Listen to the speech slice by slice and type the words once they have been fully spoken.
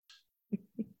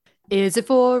Is it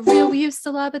for real? We used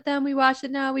to love it then. We watch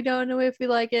it now. We don't know if we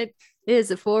like it.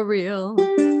 Is it for real?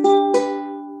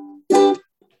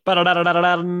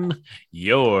 Ba-da-da-da-da-da.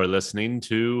 You're listening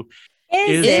to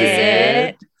Is Is Is It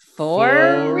it it for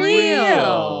For real?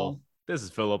 Real? This is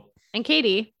Philip. And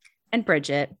Katie. And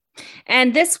Bridget.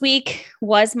 And this week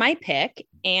was my pick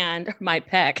and my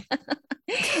peck.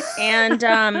 and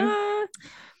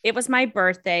it was my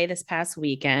birthday this past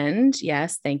weekend.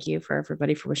 Yes, thank you for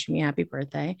everybody for wishing me happy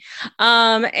birthday.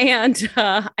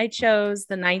 I chose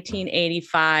the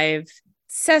 1985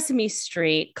 Sesame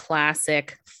Street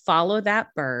classic Follow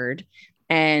That Bird.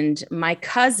 And my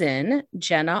cousin,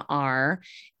 Jenna R.,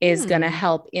 is going to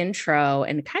help intro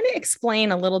and kind of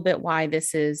explain a little bit why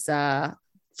this is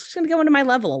just going to go into my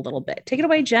level a little bit. Take it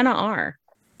away, Jenna R.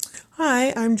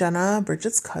 Hi, I'm Jenna,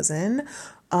 Bridget's cousin.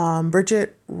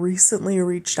 Bridget recently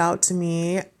reached out to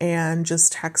me and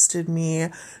just texted me,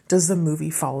 does the movie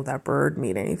Follow That Bird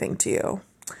mean anything to you?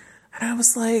 And I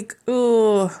was like,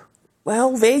 ooh,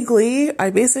 well, vaguely.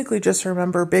 I basically just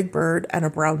remember Big Bird and a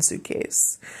brown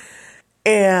suitcase.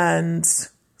 And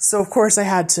so, of course, I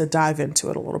had to dive into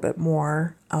it a little bit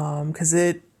more because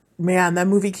that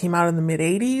movie came out in the mid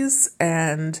 80s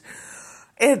and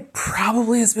it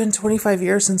probably has been 25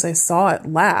 years since I saw it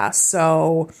last.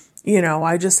 So,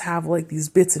 I just have like these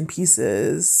bits and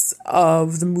pieces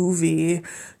of the movie,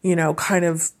 kind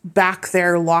of back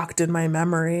there locked in my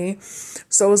memory.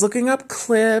 So I was looking up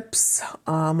clips,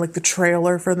 like the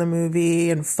trailer for the movie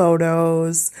and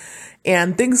photos,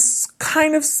 and things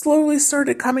kind of slowly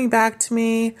started coming back to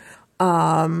me.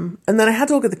 And then I had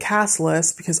to look at the cast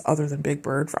list because other than Big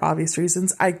Bird, for obvious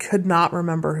reasons, I could not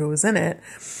remember who was in it.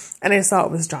 And I saw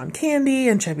it was John Candy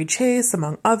and Chevy Chase,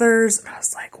 among others. And I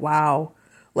was like, wow,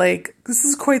 like this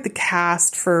is quite the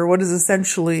cast for what is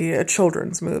essentially a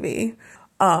children's movie.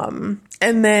 And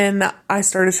then I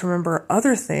started to remember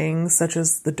other things such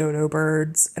as the dodo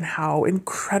birds and how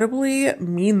incredibly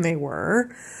mean they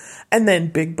were. And then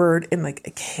Big Bird in like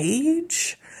a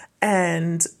cage.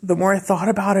 And the more I thought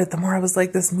about it, the more I was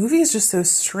like, this movie is just so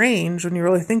strange when you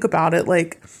really think about it.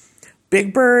 Like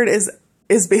Big Bird is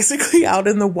basically out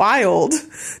in the wild,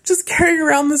 just carrying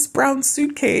around this brown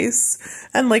suitcase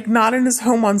and like not in his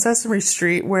home on Sesame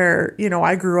Street where,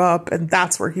 I grew up and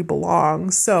that's where he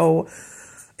belongs. So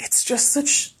it's just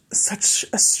such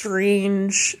a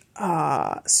strange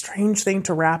thing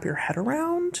to wrap your head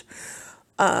around.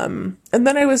 And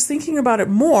then I was thinking about it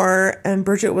more and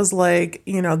Bridget was like,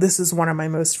 this is one of my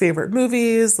most favorite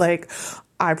movies. Like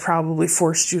I probably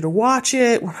forced you to watch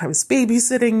it when I was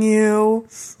babysitting you.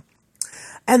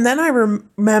 And then I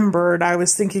remembered I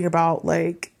was thinking about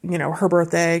like, her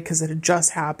birthday because it had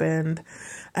just happened.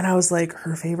 And I was like,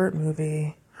 her favorite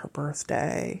movie, her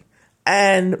birthday.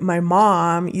 And my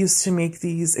mom used to make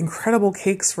these incredible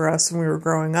cakes for us when we were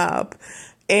growing up.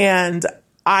 And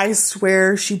I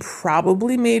swear she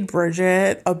probably made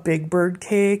Bridget a Big Bird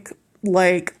cake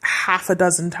like half a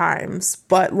dozen times,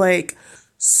 but like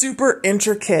super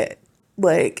intricate,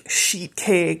 like sheet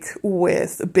cake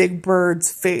with Big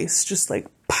Bird's face just like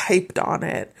piped on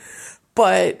it.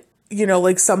 But,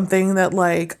 like something that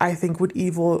like I think would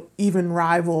even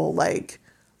rival like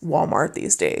Walmart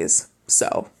these days.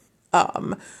 So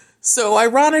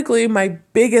ironically, my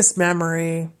biggest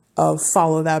memory of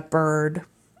Follow That Bird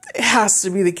has to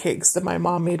be the cakes that my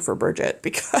mom made for Bridget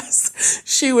because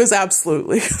she was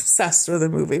absolutely obsessed with the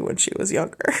movie when she was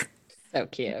younger. So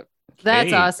cute.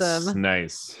 That's Thanks. awesome.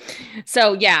 Nice.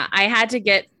 So yeah, I had to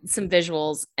get some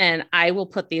visuals and I will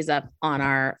put these up on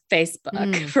our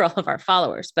Facebook for all of our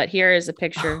followers. But here is a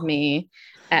picture of me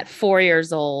at 4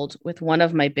 years old with one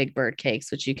of my Big Bird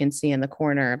cakes, which you can see in the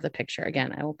corner of the picture.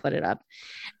 Again, I will put it up.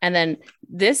 And then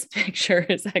this picture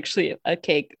is actually a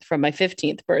cake from my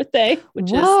 15th birthday,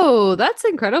 which is that's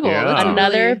incredible. Yeah. That's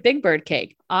another really Big Bird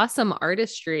cake. Awesome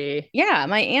artistry. Yeah,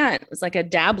 my aunt was like a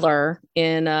dabbler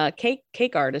in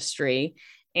cake artistry.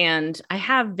 And I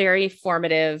have very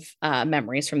formative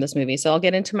memories from this movie. So I'll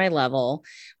get into my level,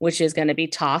 which is going to be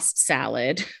tossed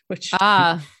salad, which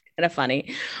kind of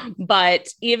funny. But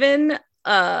even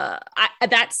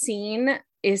that scene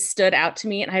is stood out to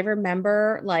me. And I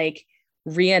remember like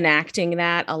reenacting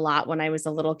that a lot when I was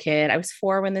a little kid. I was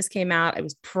 4 when this came out. I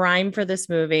was prime for this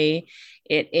movie.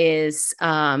 It is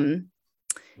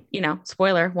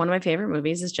spoiler, one of my favorite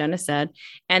movies, as Jenna said.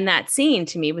 And that scene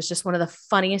to me was just one of the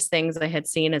funniest things I had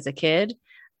seen as a kid,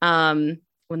 when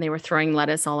they were throwing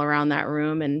lettuce all around that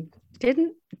room, and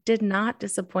did not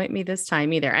disappoint me this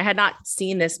time either. I had not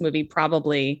seen this movie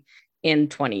probably in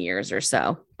 20 years or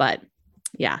so, but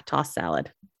yeah, tossed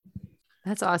salad.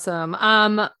 That's awesome.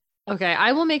 Okay,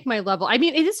 I will make my level. I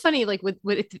mean, it is funny, like with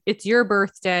it's your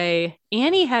birthday.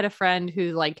 Annie had a friend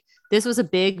who like this was a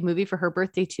big movie for her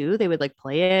birthday too. They would like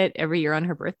play it every year on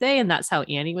her birthday, and that's how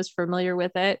Annie was familiar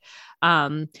with it.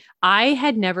 I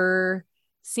had never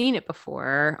seen it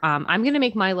before. I'm gonna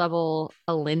make my level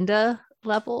a Linda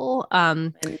level.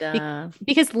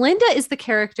 Because Linda is the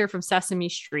character from Sesame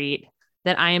Street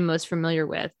that I am most familiar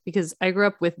with because I grew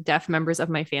up with deaf members of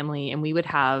my family, and we would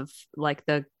have like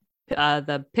the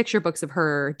picture books of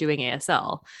her doing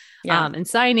ASL and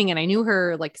signing. And I knew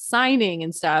her like signing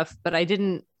and stuff, but I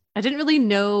didn't really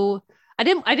know. I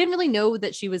didn't really know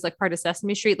that she was like part of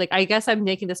Sesame Street. Like, I guess I'm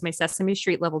making this my Sesame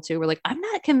Street level 2. We're like, I'm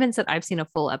not convinced that I've seen a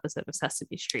full episode of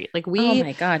Sesame Street. Like oh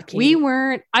my God, Kate. we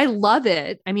weren't, I love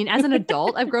it. I mean, as an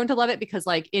adult, I've grown to love it because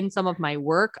like in some of my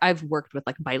work, I've worked with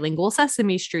like bilingual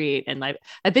Sesame Street, and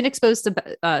I've been exposed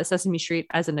to Sesame Street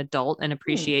as an adult and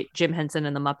appreciate Jim Henson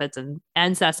and the Muppets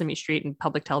and Sesame Street and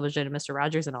public television and Mr.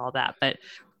 Rogers and all that. But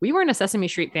we were in a Sesame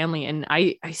Street family, and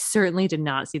I certainly did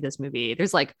not see this movie.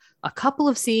 There's like a couple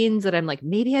of scenes that I'm like,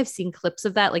 maybe I've seen clips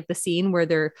of that, like the scene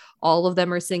where all of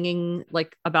them are singing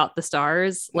like about the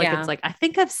stars. Like it's like, I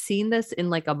think I've seen this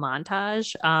in like a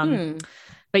montage.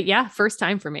 But yeah, first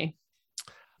time for me.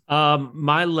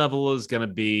 My level is gonna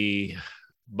be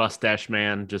Mustache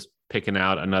Man, just picking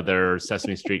out another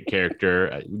Sesame Street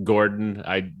character. Gordon.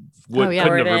 I couldn't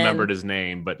have remembered his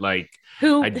name, but like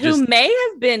who may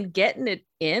have been getting it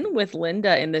in with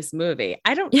Linda in this movie.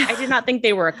 I did not think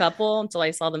they were a couple until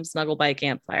I saw them snuggle by a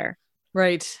campfire.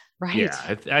 Right. Yeah,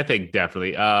 I think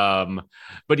definitely.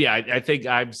 But yeah, I think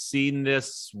I've seen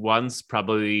this once,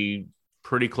 probably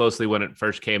pretty closely when it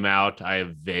first came out. I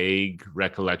have vague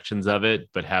recollections of it,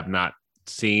 but have not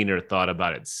seen or thought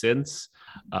about it since.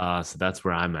 So that's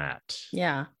where I'm at.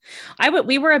 Yeah.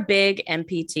 We were a big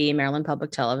MPT, Maryland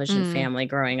Public Television family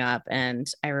growing up. And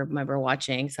I remember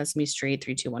watching Sesame Street,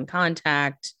 3-2-1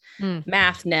 Contact,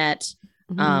 MathNet,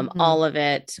 all of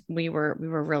it. We were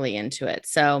really into it.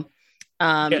 So,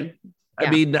 I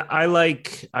mean,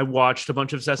 I watched a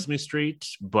bunch of Sesame Street,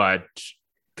 but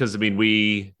because I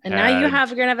mean, now you're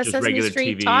gonna have a Sesame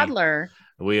Street TV. Toddler.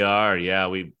 We are,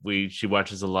 yeah. She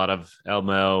watches a lot of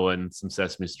Elmo and some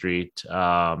Sesame Street.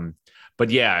 But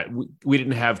yeah, we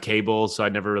didn't have cable, so I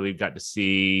never really got to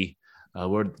see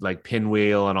like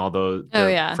Pinwheel and all those. Oh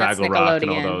yeah, Fraggle Rock and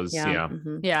all those. Yeah,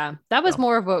 yeah. That was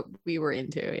more of what we were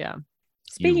into. Yeah.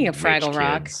 Speaking of Fraggle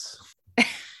Rock,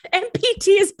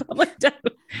 MPT is public. No,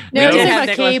 we didn't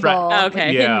have cable.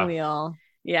 Okay, yeah. Pinwheel.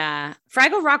 Yeah,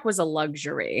 Fraggle Rock was a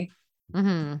luxury.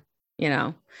 You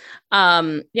know,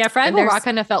 Fraggle Rock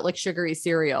kind of felt like sugary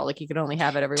cereal. Like you could only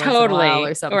have it every once in a while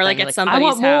or something. Or like at somebody's I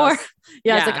want house. more.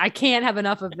 Yeah, it's like I can't have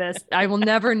enough of this. I will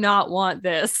never not want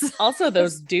this. Also,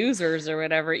 those doozers or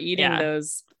whatever eating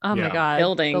those. Oh my God,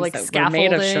 buildings like that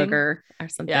scaffolding. were made of sugar or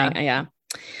something. Yeah.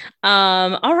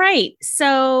 All right.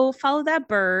 So Follow That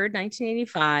Bird,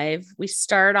 1985. We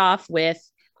start off with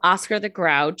Oscar the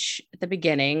Grouch at the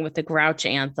beginning with the Grouch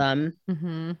anthem.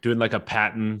 Doing like a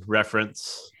Patton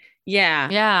reference.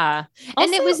 Yeah. Also,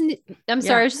 and it was, I'm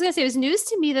sorry, I was just gonna say, it was news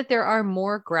to me that there are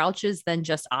more Grouches than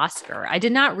just Oscar. I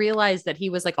did not realize that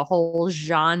he was like a whole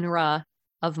genre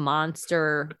of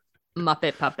monster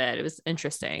Muppet puppet. It was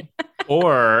interesting.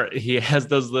 Or he has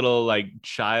those little like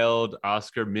child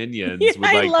Oscar minions with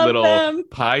like little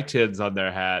pie tins on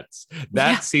their hats.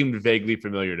 That seemed vaguely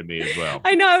familiar to me as well.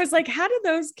 I know. I was like, how do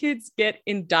those kids get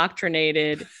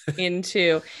indoctrinated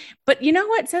into? But you know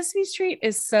what? Sesame Street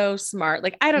is so smart.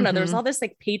 Like, I don't know. There's all this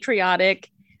like patriotic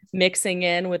mixing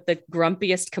in with the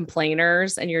grumpiest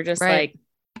complainers. And you're just like,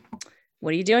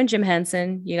 what are you doing, Jim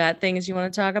Henson? You got things you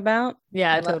want to talk about?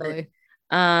 Yeah, totally.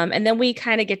 And then we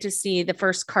kind of get to see the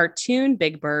first cartoon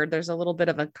Big Bird. There's a little bit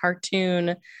of a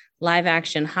cartoon live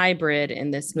action hybrid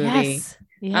in this movie. Yes.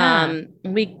 Yeah.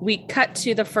 We cut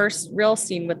to the first real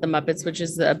scene with the Muppets, which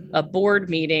is a board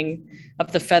meeting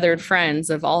of the feathered friends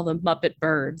of all the Muppet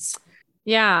birds.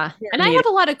 Yeah. And I have a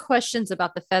lot of questions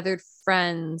about the feathered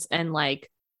friends and like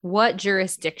what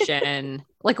jurisdiction,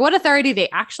 like what authority they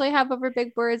actually have over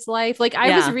Big Bird's life. Like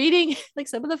I was reading like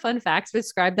some of the fun facts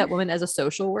described that woman as a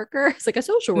social worker. It's like a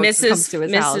social worker comes to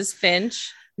his house.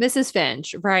 Mrs.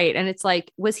 Finch. Right. And it's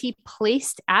like, was he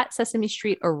placed at Sesame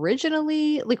Street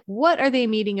originally? Like, what are they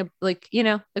meeting? Like, you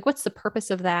know, like what's the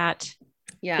purpose of that?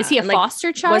 Yeah. Is he a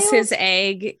foster child? Was his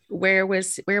egg, where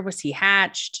was he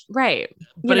hatched? Right.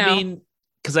 But I mean,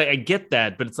 because I get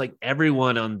that, but it's like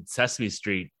everyone on Sesame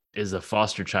Street is a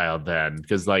foster child then,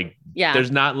 because like there's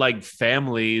not like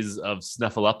families of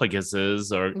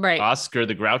Snuffleupaguses or Oscar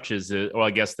the Grouches, or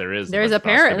I guess there's a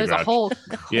parent, there's a whole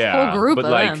group of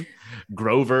them.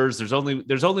 Grovers. There's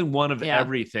only one of Yeah.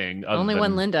 everything. Other Only than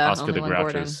one Linda, Oscar only the one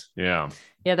Gordon. Grouch's. Yeah.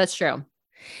 Yeah, that's true.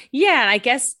 Yeah, and I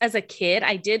guess as a kid,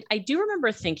 I do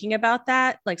remember thinking about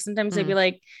that. Like sometimes I'd be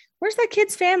like, "Where's that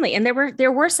kid's family?" And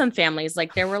there were some families,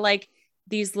 like there were like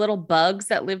these little bugs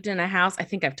that lived in a house. I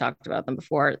think I've talked about them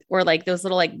before, or like those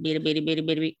little like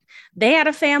bitty. They had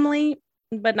a family,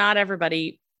 but not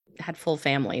everybody had full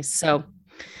families. So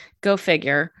go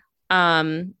figure.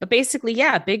 But basically,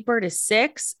 yeah, Big Bird is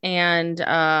 6, and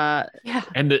Yeah.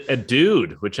 And a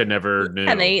dude, which I never knew.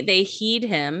 and they heed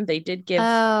him. They did give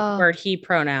Oh. Bird he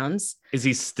pronouns. Is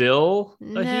he still a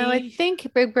No, I he?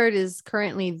 think Big Bird is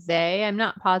currently they. I'm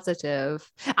not positive.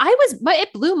 But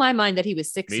it blew my mind that he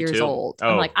was 6 Me years too. old. Oh.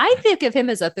 I'm like, I think of him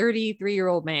as a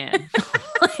 33-year-old man.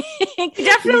 He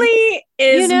definitely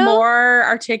is You know? more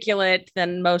articulate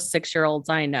than most 6-year-olds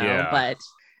I know, Yeah.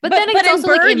 But then it's in also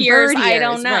like bird in years, bird I years,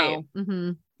 don't know. Right.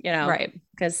 Mhm. You know, Right.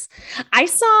 because I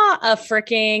saw a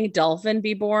freaking dolphin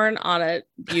be born on a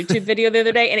YouTube video the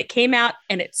other day, and it came out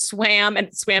and it swam to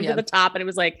Yeah. the top, and it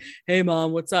was like, "Hey,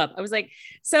 mom, what's up?" I was like,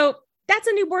 "So that's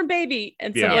a newborn baby,"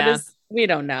 and so Yeah. what Yeah. is? We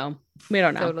don't know. We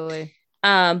don't know. Totally.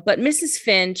 But Mrs.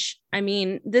 Finch, I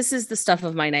mean, this is the stuff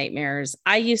of my nightmares.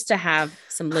 I used to have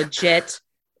some legit,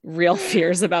 real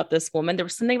fears about this woman. There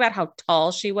was something about how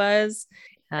tall she was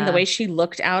and the way she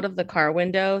looked out of the car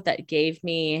window that gave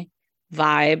me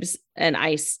vibes, and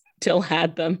I still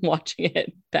had them watching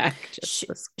it back.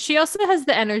 She also has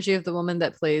the energy of the woman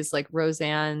that plays like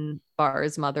Roseanne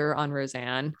Barr's mother on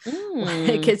Roseanne.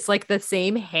 Like it's like the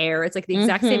same hair. It's like the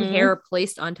exact same hair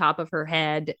placed on top of her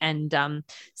head, and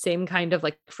same kind of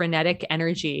like frenetic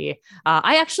energy.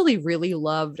 I actually really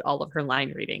loved all of her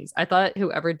line readings. I thought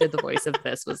whoever did the voice of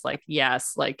this was like,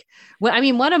 yes, like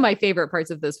one of my favorite parts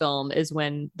of this film is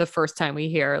when the first time we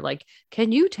hear like,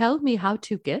 "Can you tell me how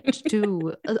to get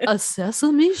to a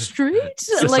Sesame Street?"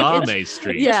 Sesame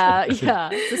Street. Yeah,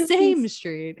 it's the same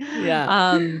street.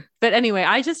 Yeah. But anyway,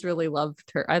 I just really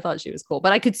loved her. I thought she was cool.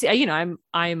 But I could see, I'm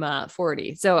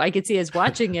 40, so I could see us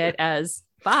watching it as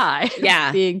 5,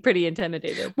 Yeah. being pretty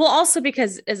intimidated. Well, also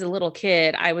because as a little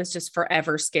kid, I was just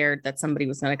forever scared that somebody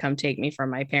was going to come take me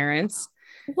from my parents.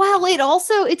 Well,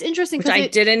 it's interesting Which because I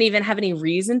didn't even have any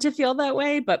reason to feel that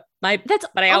way, but I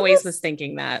always was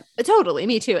thinking that. Totally,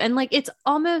 me too. And like it's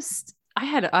almost I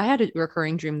had a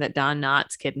recurring dream that Don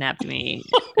Knotts kidnapped me.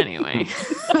 Anyway,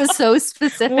 it was so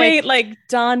specific. Wait, like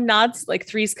Don Knotts, like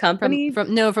Three's Company?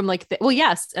 from like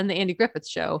yes, and the Andy Griffith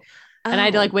Show. And I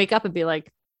had to like wake up and be like,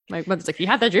 my mother's like, "You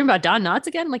had that dream about Don Knotts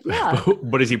again?" I'm like, yeah.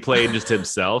 But is he playing just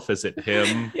himself? Is it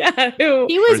him? Yeah, who?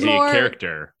 He Or was is he more a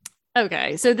character?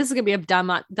 Okay, so this is gonna be a Don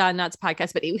Knotts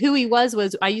podcast, but who he was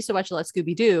I used to watch a lot of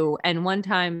Scooby Doo, and one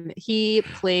time he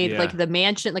played like the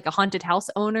mansion, like a haunted house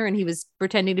owner, and he was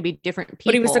pretending to be different people.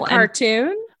 But he was a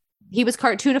cartoon. He was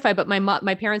cartoonified, but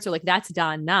my parents were like, "That's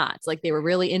Don Knotts." Like they were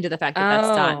really into the fact that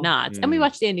that's Don Knotts, and we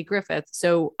watched Andy Griffith.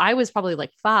 So I was probably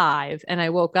like 5, and I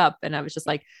woke up and I was just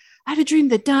like, I had a dream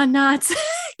that Don Knotts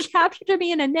captured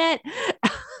me in a net.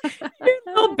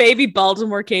 Oh, baby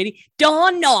Baltimore Katie.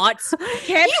 Don Knotts.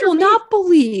 You will not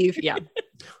believe. Yeah.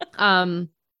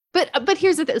 But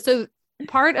here's the thing. So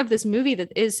part of this movie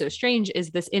that is so strange is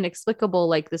this inexplicable,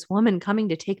 like this woman coming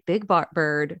to take Big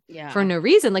Bird for no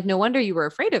reason. Like, no wonder you were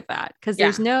afraid of that, because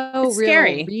there's no real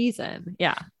scary reason.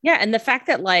 Yeah. Yeah. And the fact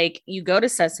that like you go to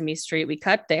Sesame Street, we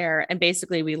cut there, and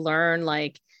basically we learn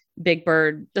like Big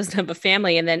Bird doesn't have a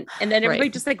family, and then everybody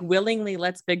just like willingly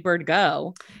lets Big Bird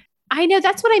go. I know,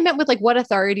 that's what I meant with like, what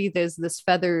authority does this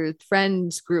Feathered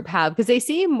Friends group have? Because they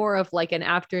seem more of like an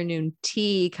afternoon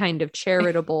tea kind of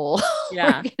charitable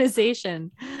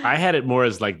organization. I had it more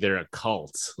as like they're a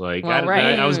cult. Like Well,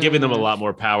 I was giving them a lot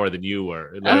more power than you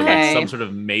were. Like some sort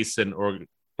of Mason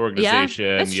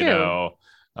organization, that's you true.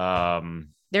 know.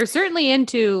 They're certainly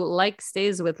into like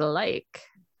stays with like.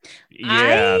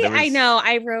 Yeah, I know.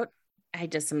 I'm going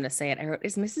to say it. I wrote,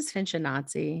 is Mrs. Finch a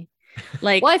Nazi?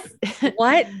 Like,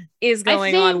 what is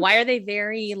going on? Why are they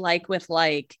very like with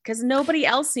like? Because nobody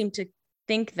else seemed to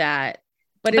think that.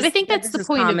 But I think that's the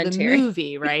point of the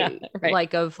movie, right? Yeah, right?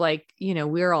 Like of like, you know,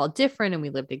 we're all different and we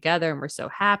live together and we're so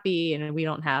happy and we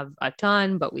don't have a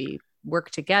ton, but we work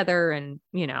together, and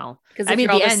you know, because I mean,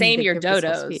 you're all the same, you're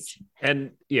dodos.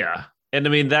 And I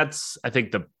mean, that's I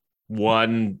think the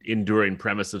one enduring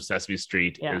premise of Sesame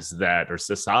Street is that, or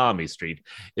Sesame Street,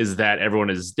 is that everyone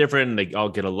is different. They all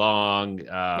get along.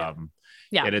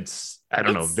 And it's, I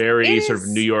don't know, very sort of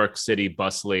New York City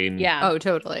bustling. Yeah. Oh,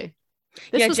 totally.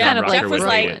 This was Jeff, kind of like Jeff was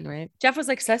Brooklyn, right? Jeff was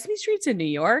like, Sesame Street's in New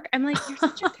York. I'm like, you're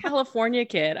such a California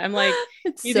kid. I'm like,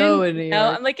 it's so in New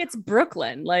York. I'm like, it's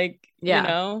Brooklyn. Like, you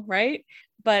know, right?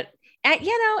 But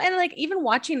And like even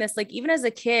watching this, like even as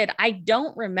a kid, I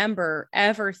don't remember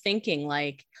ever thinking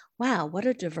like, wow, what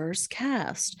a diverse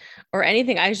cast or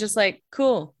anything. I was just like,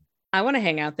 cool, I want to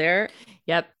hang out there.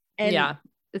 Yep. And yeah.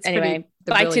 It's anyway,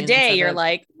 the by brilliance today, of you're it.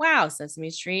 like, wow, Sesame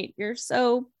Street, you're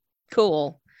so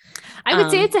cool. I would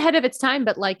say it's ahead of its time,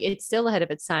 but like it's still ahead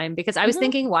of its time because I was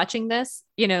thinking watching this,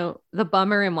 the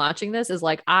bummer in watching this is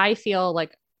like I feel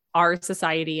like our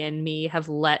society and me have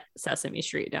let Sesame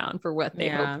Street down for what they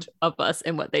hoped of us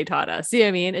and what they taught us. You know what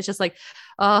I mean? It's just like,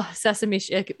 oh, Sesame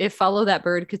Street, if Follow That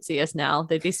Bird could see us now,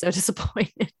 they'd be so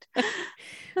disappointed.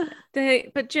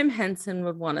 But Jim Henson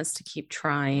would want us to keep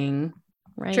trying,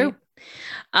 right? True.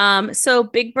 So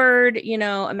Big Bird,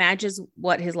 imagines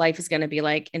what his life is going to be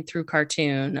like and through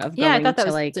cartoon of going I thought that to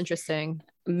was like interesting.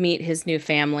 Meet his new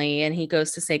family, and he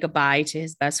goes to say goodbye to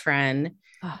his best friend,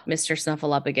 Mr.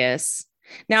 Snuffleupagus.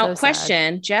 Now, So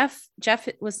question, Jeff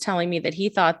was telling me that he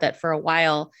thought that for a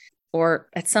while or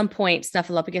at some point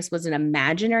Snuffleupagus was an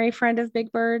imaginary friend of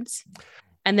Big Bird's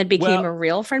and then became a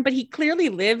real friend, but he clearly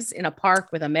lives in a park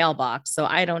with a mailbox, so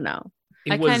I don't know.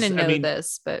 I kind of know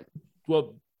this, but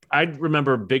I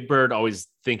remember Big Bird always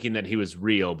thinking that he was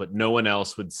real, but no one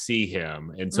else would see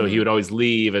him. And so he would always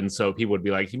leave. And so people would be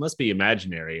like, he must be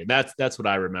imaginary. And that's what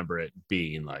I remember it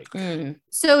being like.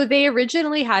 So they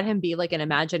originally had him be like an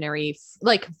imaginary,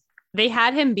 like they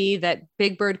had him be that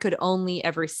Big Bird could only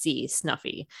ever see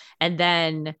Snuffy. And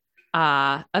then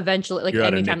eventually, like, you're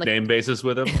on anytime, a nickname basis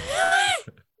with him.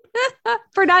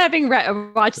 For not having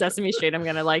watched Sesame Street, I'm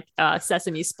gonna like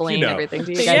Sesame Splain everything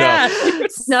to you guys. Yeah,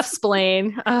 Snuff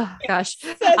Splain. Oh gosh.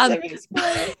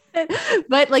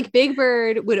 But like Big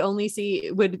Bird would only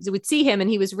would see him and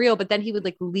he was real, but then he would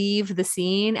like leave the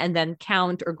scene and then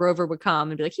Count or Grover would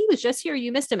come and be like, he was just here,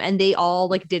 you missed him. And they all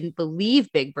like didn't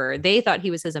believe Big Bird. They thought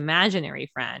he was his imaginary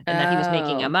friend and that he was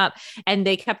making him up. And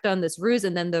they kept on this ruse.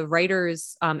 And then the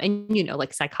writers and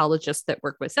like psychologists that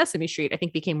work with Sesame Street, I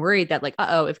think became worried that like,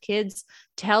 if kids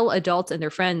tell adults and their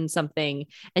friends something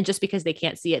and just because they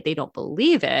can't see it, they don't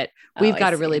believe it, we've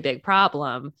got a really big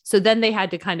problem. So then they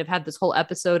had to kind of have this whole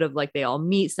episode of like they all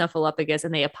meet Snuffleupagus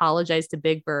and they apologize to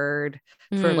Big Bird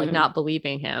for like not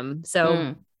believing him.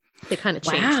 So they kind of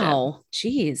changed it.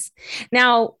 Geez.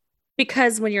 Now,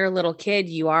 because when you're a little kid,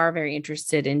 you are very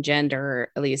interested in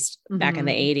gender, at least back in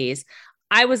the 80s.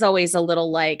 I was always a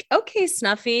little like, okay,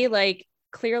 Snuffy, like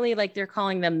clearly like they're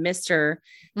calling them Mr.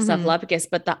 Snuffleupagus,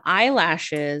 but the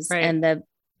eyelashes and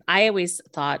I always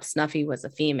thought Snuffy was a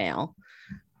female.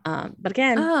 But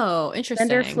again, interesting.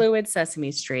 Gender fluid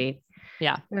Sesame Street.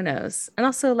 Yeah. Who knows? And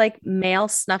also like male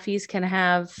Snuffies can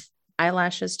have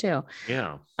eyelashes too.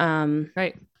 Yeah.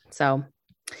 Right. So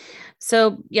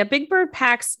yeah, Big Bird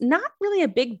packs not really a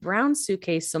big brown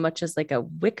suitcase so much as like a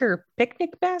wicker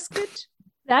picnic basket.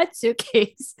 That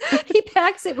suitcase, he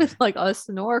packs it with like a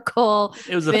snorkel.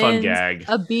 It was a fun gag.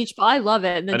 A beach ball. I love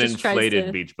it. And then an just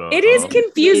inflated beach ball. It is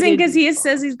confusing because he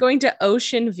says he's going to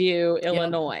Ocean View,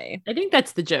 Illinois. I think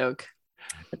that's the joke.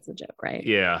 That's the joke, right?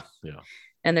 Yeah. Yeah.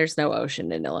 And there's no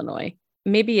ocean in Illinois.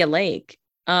 Maybe a lake.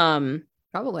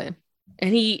 Probably.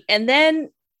 And then,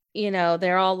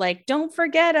 they're all like, don't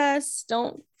forget us.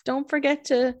 Don't forget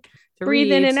to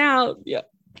breathe in and out. Yeah.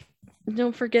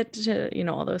 Don't forget to,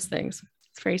 all those things.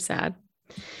 It's very sad.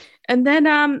 And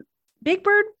then Big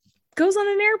Bird goes on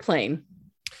an airplane.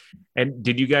 And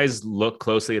did you guys look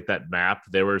closely at that map?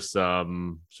 There were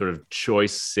some sort of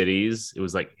choice cities. It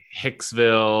was like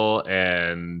Hicksville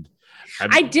and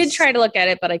I did try to look at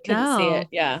it, but I couldn't see it.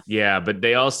 Yeah. Yeah, but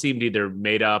they all seemed either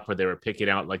made up or they were picking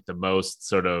out like the most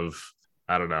sort of,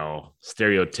 I don't know,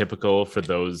 stereotypical for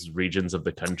those regions of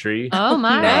the country. Oh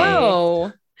my.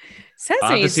 No. I'll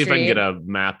have to see if I can get a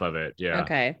map of it. Yeah.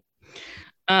 Okay.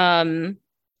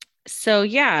 So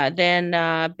yeah,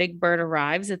 then Big Bird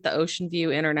arrives at the Ocean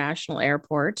View International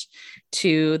Airport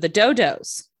to the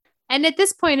Dodos. And at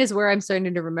this point is where I'm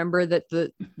starting to remember that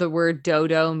the word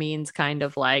dodo means kind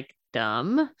of like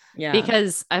dumb. Yeah.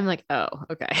 Because I'm like, oh,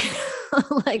 okay.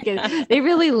 Like they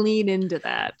really lean into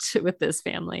that with this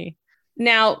family.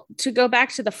 Now, to go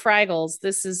back to the Fraggles,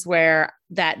 this is where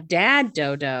that dad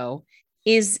Dodo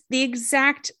is the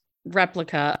exact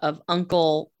replica of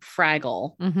Uncle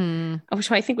Fraggle,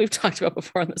 which I think we've talked about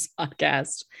before on this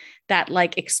podcast. That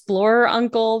like explorer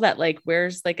uncle that like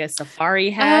wears like a safari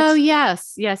hat. Oh,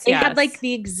 yes. They had like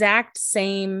the exact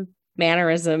same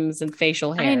mannerisms and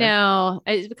facial hair. I know.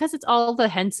 Because it's all the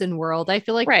Henson world. I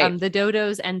feel like the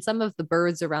dodos and some of the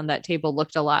birds around that table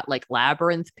looked a lot like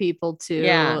Labyrinth people too.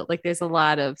 Yeah. Like there's a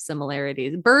lot of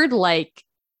similarities. Bird-like.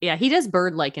 Yeah, he does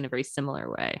bird-like in a very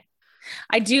similar way.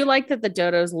 I do like that the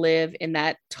dodos live in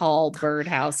that tall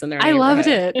birdhouse in their I loved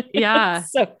neighborhood. it. Yeah.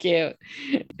 So cute.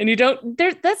 And you don't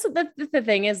there that's the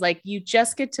thing is like you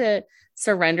just get to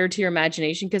surrender to your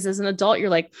imagination because as an adult you're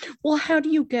like, well, how do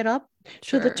you get up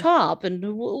to the Sure. top and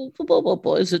blah, blah, blah,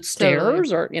 blah. Is it stairs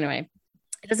Totally. or anyway?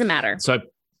 It doesn't matter. So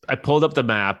I pulled up the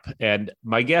map, and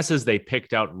my guess is they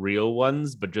picked out real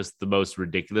ones, but just the most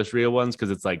ridiculous real ones because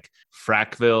it's like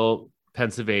Frackville,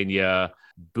 Pennsylvania,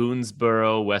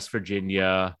 Boonesboro, West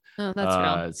Virginia, Oh, that's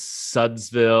real.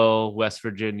 Sudsville, West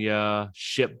Virginia,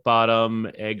 Ship Bottom,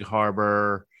 Egg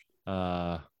Harbor,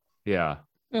 yeah,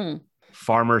 Mm.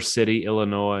 Farmer City,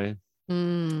 Illinois.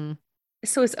 Mm.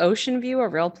 So is Ocean View a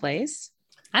real place?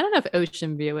 I don't know if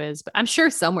Ocean View is, but I'm sure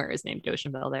somewhere is named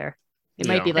Oceanville there. It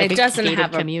might be Yeah. like It a doesn't gated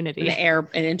have community. an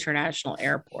international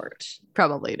airport.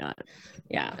 Probably not.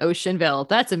 Yeah. Oceanville.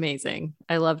 That's amazing.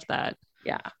 I loved that.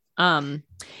 Yeah.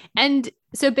 And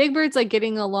so Big Bird's like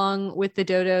getting along with the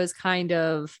dodos kind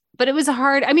of, but it was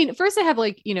hard. I mean, first I have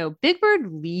like, Big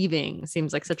Bird leaving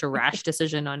seems like such a rash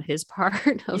decision on his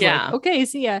part of Yeah. like, okay,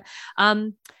 see ya.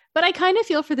 But I kind of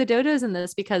feel for the dodos in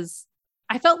this because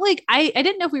I felt like I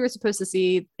didn't know if we were supposed to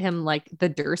see him like the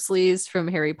Dursleys from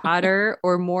Harry Potter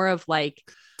or more of like,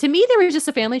 to me, they were just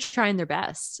a family trying their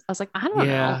best. I was like, I don't know.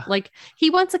 Yeah. Like he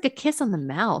wants like a kiss on the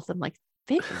mouth. I'm like,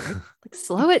 Big Bird, like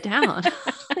slow it down.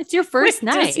 It's your first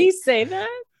night. Does he say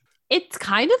that? It's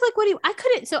kind of like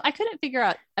I couldn't figure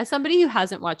out, as somebody who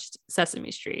hasn't watched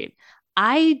Sesame Street,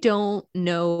 I don't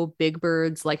know Big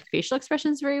Bird's like facial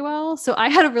expressions very well. So I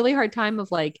had a really hard time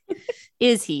of like,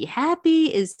 is he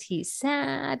happy? Is he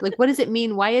sad? Like, what does it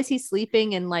mean? Why is he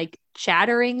sleeping and like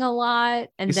chattering a lot?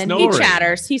 And He's then He snoring.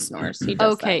 chatters. He snores. He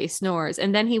does okay, snores.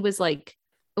 And then he was like,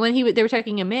 when they were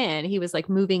taking him in, he was like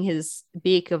moving his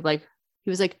beak of like, he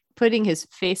was like putting his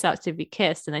face out to be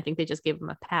kissed. And I think they just gave him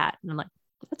a pat. And I'm like,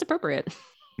 that's appropriate.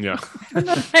 Yeah.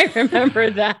 that. I remember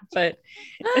that, but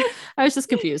I was just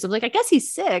confused. I'm like, I guess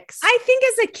he's 6. I think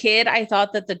as a kid, I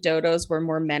thought that the dodos were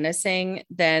more menacing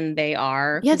than they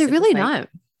are. Yeah, 'cause they're it was really like- not.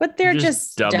 But they're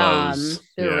just dumb. dumbos.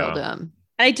 They're Yeah. real dumb.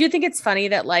 I do think it's funny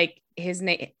that like his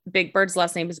name, Big Bird's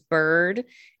last name is Bird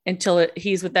until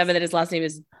he's with them, and then his last name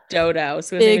is Dodo.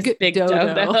 So his name is Big Big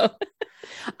Dodo. Dodo.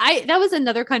 That was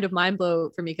another kind of mind blow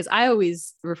for me because I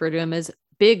always refer to him as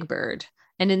Big Bird.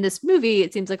 And in this movie,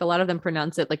 it seems like a lot of them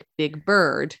pronounce it like Big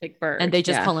Bird. Big Bird. And they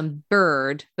just yeah. call him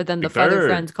Bird. But then the Big father Bird.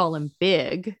 friends call him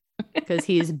Big because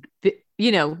he's,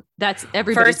 that's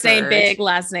everybody's First name bird. Big,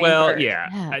 last name Well, Bird. yeah.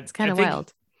 Yeah, I- it's kind I of think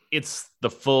wild. It's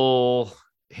the full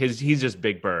he's just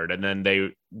Big Bird, and then they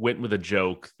went with a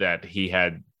joke that he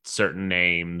had certain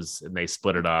names and they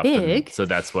split it up. and Big? so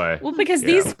that's why. Well, because Yeah.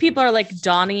 these people are like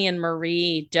Donnie and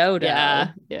Marie Dodo,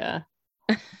 Yeah.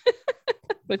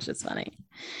 which is funny.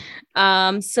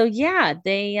 So yeah,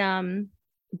 they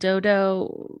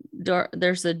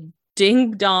there's a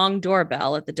ding dong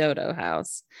doorbell at the Dodo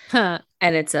house, Huh.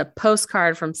 and it's a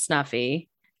postcard from Snuffy,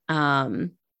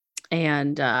 and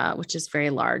which is very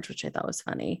large, which I thought was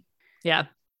funny. Yeah.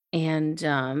 And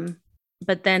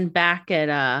but then back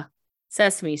at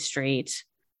Sesame Street,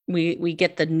 we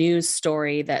get the news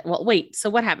story that, well, wait, so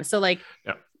what happened? So like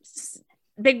Yeah.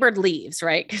 Big Bird leaves,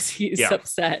 right? Because he's Yeah.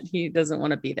 upset. He doesn't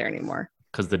want to be there anymore.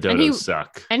 Because the And he- dodos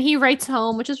suck. And he writes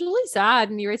home, which is really sad.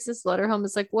 And he writes this letter home.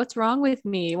 It's like, what's wrong with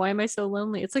me? Why am I so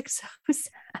lonely? It's like so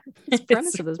sad. It's the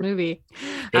premise of this movie.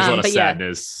 There's a lot of but yeah,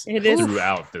 sadness it is.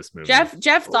 throughout this movie.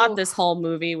 Jeff thought Oof. this whole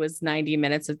movie was 90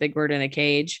 minutes of Big Bird in a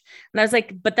cage. And I was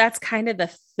like, but that's kind of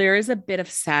there is a bit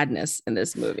of sadness in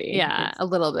this movie. Yeah, a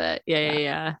little bit.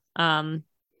 Yeah.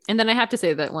 And then I have to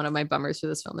say that one of my bummers for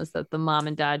this film is that the mom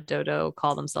and dad Dodo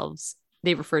call themselves,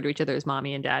 they refer to each other as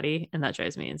mommy and daddy, and that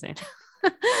drives me insane.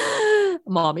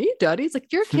 Mommy, daddy. It's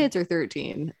like, your kids are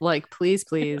 13. Like, please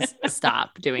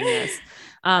stop doing this.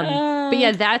 But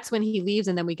yeah, that's when he leaves,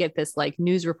 and then we get this like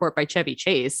news report by Chevy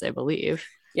Chase, I believe,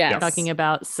 yes. talking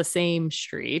about Sesame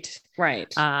Street.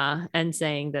 right. And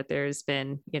saying that there's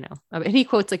been, and he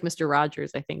quotes like Mr.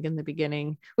 Rogers, I think, in the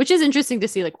beginning, which is interesting to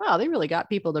see, like, wow, they really got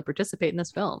people to participate in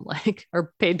this film, like,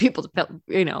 or paid people to,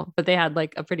 but they had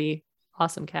like a pretty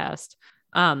awesome cast.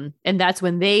 And that's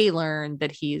when they learn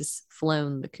that he's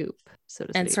flown the coop, so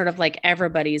to speak. And sort of like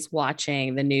everybody's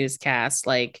watching the newscast,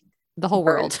 like the whole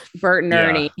world. Bert and Yeah.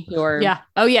 Ernie, who are Yeah.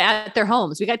 Oh yeah. At their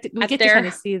homes. We get to their kind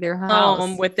of see their house.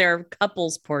 home with their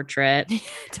couples portrait.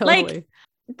 totally.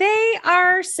 They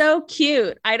are so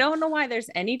cute. I don't know why there's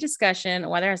any discussion,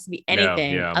 why there has to be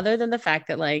anything yeah. other than the fact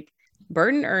that like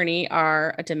Bert and Ernie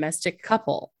are a domestic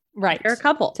couple. Right. They're a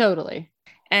couple. Totally.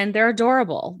 And they're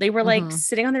adorable. They were like Mhm.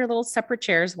 sitting on their little separate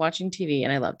chairs watching TV,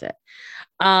 and I loved it.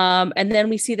 And then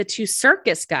we see the two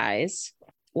circus guys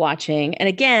watching. And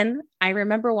again, I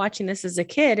remember watching this as a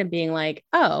kid and being like,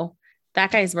 oh,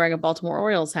 that guy's wearing a Baltimore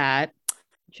Orioles hat.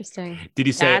 Interesting. Did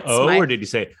you say That's or did you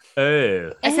say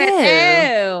oh? I said,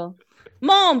 oh,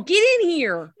 Mom, get in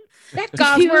here. That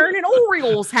guy's wearing an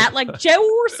Orioles hat like Joe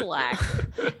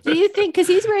Orsulak. Do you think, because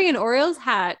he's wearing an Orioles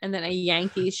hat and then a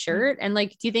Yankees shirt, and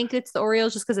like, do you think it's the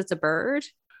Orioles just because it's a bird?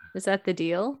 Is that the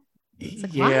deal? It's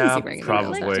like, why is he wearing an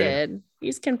Orioles hat? probably.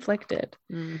 He's conflicted.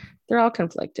 Mm. They're all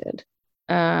conflicted.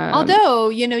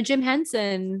 Although, Jim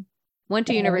Henson went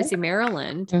to University of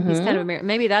Maryland. He's Mhm. kind of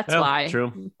maybe that's Oh, why.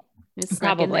 true. It's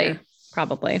snuck in there.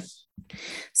 Probably.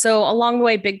 So along the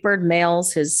way, Big Bird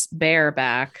mails his bear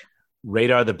back.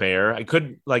 Radar the bear.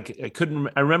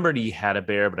 I remembered he had a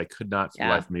bear, but I could not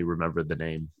Yeah. let me remember the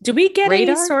name. Do we get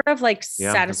Radar? any sort of like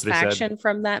Yeah, that's what he said. satisfaction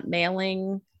from that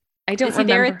mailing? I don't Is he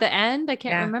remember. there at the end? I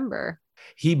can't Yeah. remember.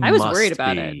 I was worried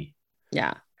about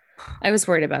Yeah, I was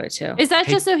worried about it too. Is that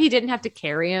Hey- just so he didn't have to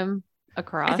carry him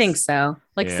across? I think so.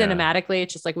 Like Yeah. cinematically,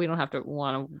 it's just like we don't have to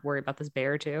want to worry about this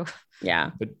bear too,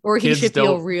 Yeah, But or he kids should feel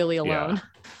don't- really alone. yeah.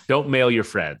 Don't mail your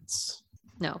friends.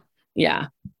 No. yeah.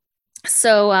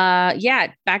 So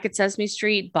back at Sesame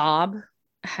Street, Bob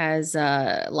has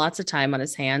lots of time on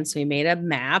his hands. So he made a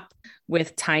map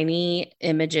with tiny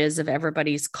images of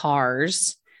everybody's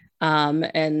cars.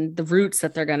 And the routes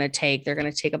that they're going to take. They're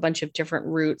going to take a bunch of different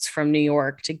routes from New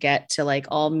York to get to like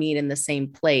all meet in the same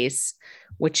place,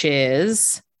 which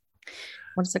is,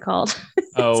 what is it called?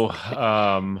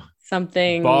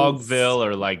 Something Bogville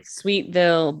or like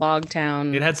Sweetville,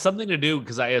 Bogtown. it had something to do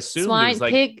because I assumed it Swine, was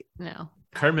like pig. No.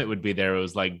 Kermit would be there. It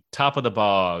was like top of the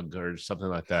bog or something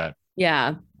like that.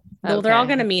 Yeah. Well, they're all Okay.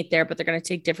 going to meet there, but they're going to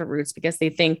take different routes because they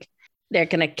think they're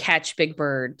going to catch Big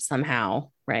Bird somehow,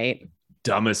 right?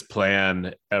 Dumbest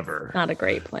plan ever. Not a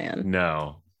great plan.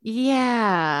 No.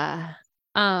 Yeah.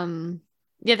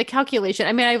 Yeah, the calculation.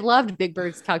 I mean, I loved Big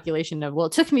Bird's calculation of, well,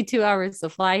 it took me 2 hours to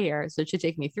fly here, so it should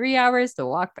take me 3 hours to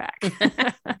walk back.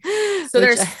 So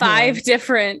there's 5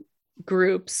 different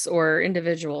groups or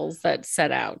individuals that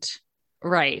set out.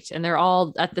 Right. And they're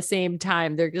all at the same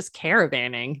time. They're just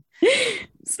caravanning.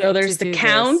 So there's To the do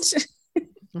Count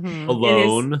Mhm.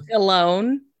 Alone.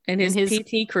 alone in his In his-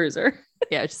 PT Cruiser.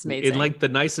 Yeah, it's just amazing. In like the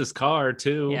nicest car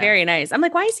too. Yeah. Very nice. I'm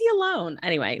like, why is he alone?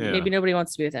 Anyway, Yeah. maybe nobody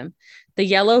wants to be with him. The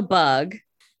Yellow Bug,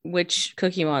 which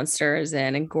Cookie Monster is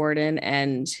in, and Gordon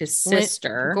and his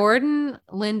sister. Gordon,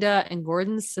 Linda, and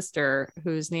Gordon's sister,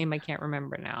 whose name I can't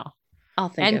remember now, I'll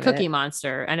think and of Cookie it.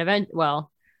 Monster. And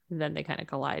then they kind of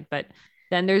collide. But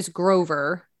then there's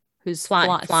Grover, who's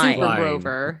Flying. Super Flying.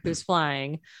 Grover, who's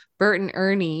flying. Bert and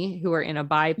Ernie, who are in a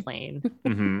biplane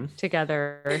hmm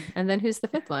together. And then who's the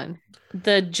fifth one?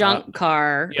 The junk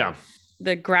car, Yeah.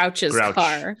 the Grouch's Grouch.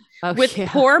 car, Oh, with yeah.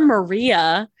 poor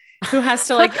Maria, who has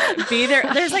to like be there.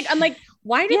 There's like, I'm like,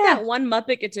 why did Yeah. that one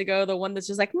Muppet get to go? The one that's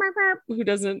just like, "Merp, merp," who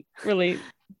doesn't really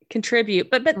contribute,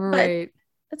 but Right.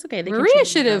 that's okay. They Maria contribute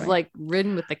should have that way. like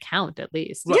ridden with the Count at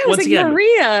least. Well, Yeah, it was once like, again-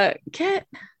 Maria, get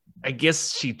I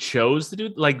guess she chose to do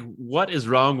like what is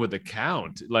wrong with the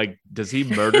Count? Like, does he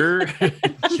murder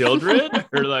children?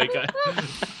 Or like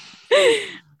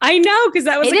I know, because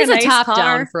that was It like is a a nice top car.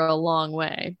 down for a long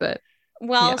way, but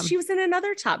Well, Yeah. she was in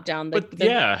another top down, But the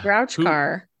yeah, Grouch who-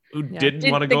 car. who Yeah. didn't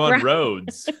Did want to the go on Grouch-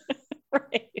 roads?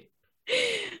 Right.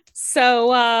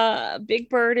 So Big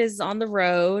Bird is on the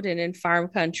road and in farm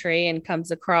country and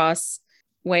comes across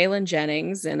Waylon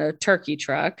Jennings in a turkey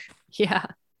truck. yeah.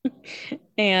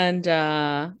 And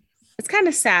it's kind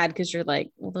of sad because you're like,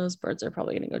 well, those birds are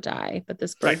probably going to go die, but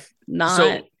this bird's Right. not.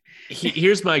 So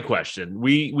here's my question.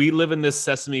 We live in this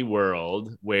sesame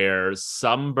world where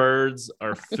some birds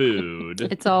are food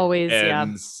It's always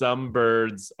and some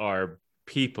birds are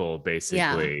people,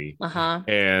 basically. uh-huh.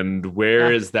 And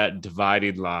where Yeah. is that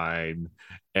dividing line?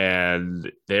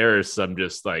 And there are some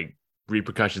just like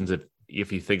repercussions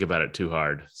if you think about it too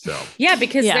hard. So Yeah,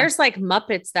 because Yeah. there's like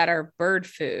Muppets that are bird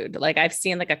food. Like I've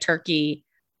seen like a turkey,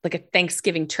 like a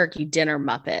Thanksgiving turkey dinner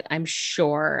Muppet, I'm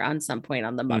sure on some point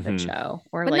on the Muppet Mhm. Show.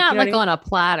 Or but like, not you know like what I mean? on a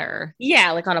platter.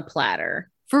 Yeah, like on a platter.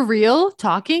 For real?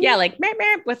 Talking? Yeah, like meow,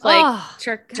 meow, with like Oh,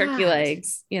 turkey God.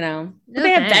 legs, you know. But No they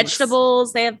have thanks.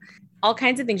 vegetables, they have all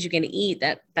kinds of things you can eat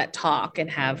that talk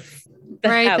and have that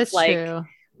Right, have, that's like true.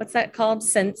 what's that called?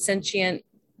 Sentient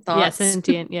Yeah, thoughts.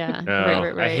 sentient. Yeah.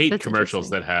 I hate That's commercials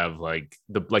interesting. that have like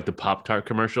the Pop-Tart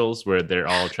commercials where they're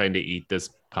all trying to eat this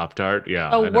Pop-Tart.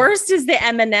 Yeah. I The know. worst is the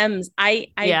M&Ms. I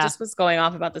Yeah. just was going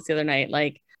off about this the other night.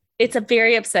 Like it's a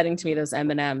very upsetting to me, those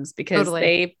M&Ms, because Totally.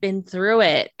 they've been through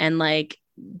it and like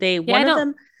I one of don't-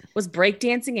 them was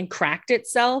breakdancing and cracked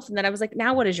itself. And then I was like,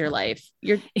 now what is your life?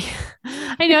 You're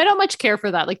I know I don't much care for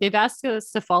that. Like they've asked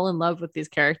us to fall in love with these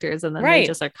characters and then they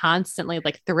just are constantly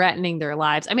like threatening their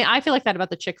lives. I mean, I feel like that about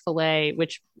the Chick-fil-A,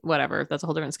 which whatever, that's a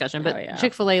whole different discussion. But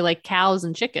Chick-fil-A, like cows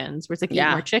and chickens, where it's like eat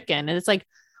more chicken. And it's like,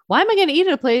 why am I going to eat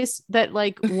at a place that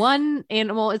like one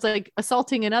animal is like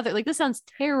assaulting another? Like this sounds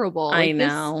terrible. Like, I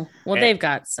know. Well, they've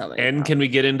got so many. And can we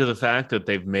get into the fact that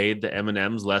they've made the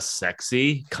M&Ms less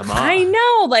sexy? Come on. I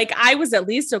know. Like I was at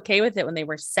least okay with it when they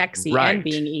were sexy and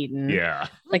being eaten. Yeah.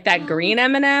 Like that green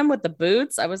M&M with the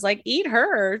boots. I was like, eat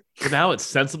her. But now it's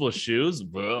sensible shoes.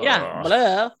 Blah.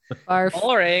 Yeah. Blah.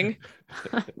 Boring.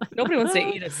 Nobody wants to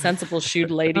eat a sensible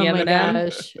shoed lady M&M.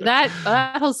 gosh.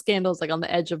 That whole scandal is like on the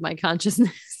edge of my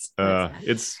consciousness.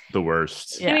 It's the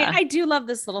worst. Yeah. I mean, I do love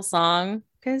this little song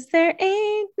because there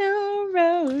ain't no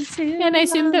road to. And I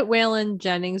assume that Waylon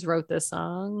Jennings wrote this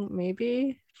song,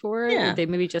 maybe for it. Or they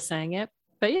maybe just sang it.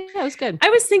 But yeah, it was good. I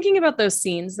was thinking about those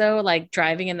scenes though, like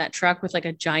driving in that truck with like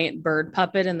a giant bird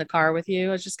puppet in the car with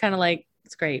you. It's just kind of like,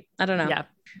 it's great. I don't know. Yeah.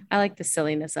 I like the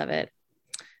silliness of it.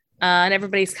 And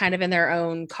everybody's kind of in their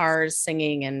own cars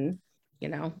singing and,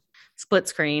 split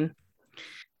screen.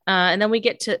 And then we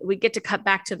get to cut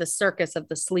back to the circus of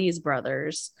the Sleaze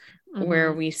brothers,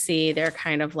 where we see they're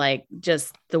kind of like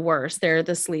just the worst. They're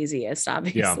the sleaziest,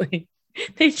 obviously. Yeah.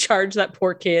 They charge that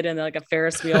poor kid and like a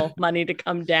Ferris wheel money to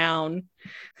come down.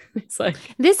 It's like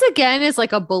this again is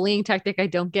like a bullying tactic I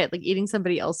don't get, like eating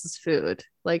somebody else's food.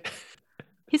 Like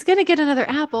he's gonna get another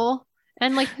apple.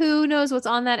 And like, who knows what's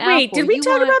on that apple? Wait, did we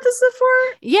talk about this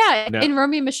before? Yeah, in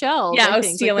Romeo and Michelle. Yeah, I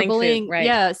was stealing like bullying. Food, right?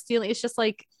 Yeah, stealing. It's just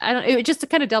like it just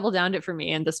kind of double downed it for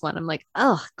me. And this one, I'm like,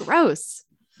 oh, gross.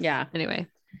 Yeah. Anyway,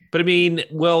 but I mean,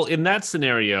 well, in that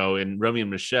scenario, in Romeo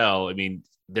and Michelle, I mean,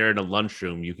 they're in a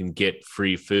lunchroom. You can get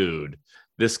free food.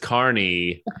 This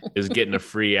carny is getting a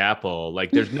free apple. Like,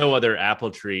 there's no other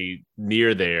apple tree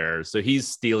near there, so he's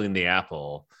stealing the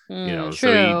apple. True.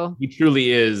 So he truly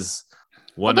is.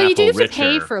 Although you do have to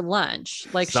pay for lunch,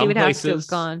 like she would have to have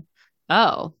gone.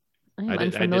 Oh, I'm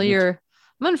unfamiliar.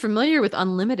 I'm unfamiliar with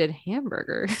unlimited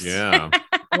hamburgers. Yeah.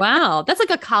 Wow, that's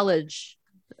like a college.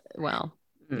 Well,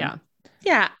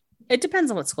 yeah. It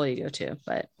depends on what school you go to,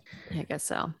 but I guess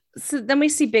so. So then we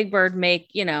see Big Bird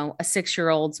make, a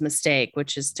 6-year-old's mistake,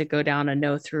 which is to go down a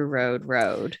no through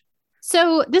road.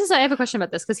 So I have a question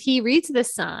about this because he reads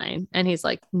this sign and he's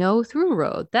like, no through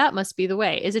road. That must be the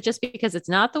way. Is it just because it's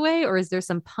not the way, or is there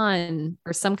some pun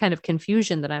or some kind of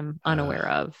confusion that I'm unaware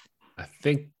of? I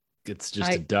think it's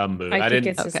just a dumb move. I think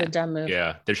it's just a dumb move.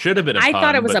 Yeah. There should have been a pun. I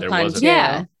thought it was a pun too.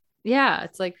 Yeah. Yeah.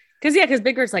 It's like, because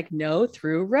Big Bird's like, no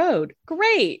through road.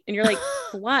 Great. And you're like,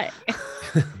 what?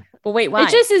 But wait, why?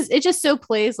 It just so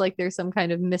plays like there's some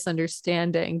kind of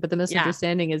misunderstanding, but the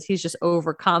misunderstanding is he's just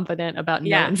overconfident about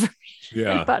no information.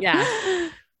 Yeah. But,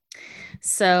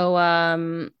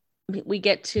 So we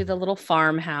get to the little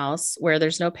farmhouse where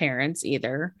there's no parents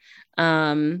either.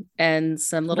 And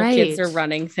some little kids are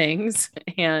running things.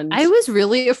 And I was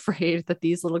really afraid that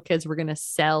these little kids were going to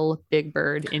sell Big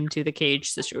Bird into the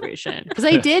cage situation. Because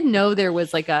I did know there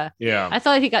was like I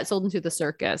thought he got sold into the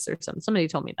circus or something. Somebody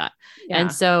told me that. Yeah.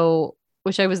 And so,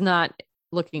 which I was not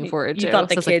looking forward to. You thought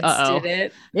the kids did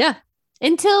it? Yeah.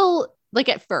 Until like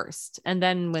at first. And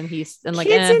then when kids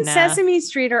in Sesame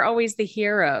Street are always the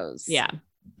heroes. Yeah.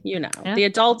 The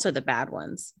adults are the bad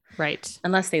ones. Right.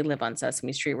 Unless they live on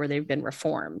Sesame Street where they've been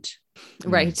reformed.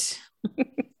 Right.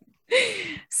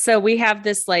 So we have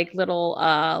this like little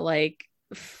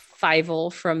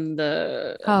Fievel from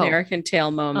the American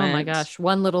Tail moment. Oh my gosh.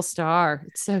 One little star.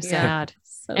 It's so sad.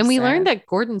 And we learned that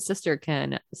Gordon's sister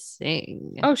can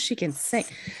sing. Oh, she can sing.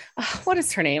 What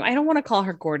is her name? I don't want to call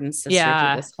her Gordon's sister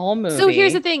through this whole movie. So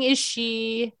here's the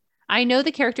thing. I know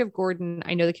the character of Gordon.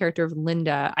 I know the character of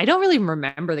Linda. I don't really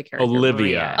remember the character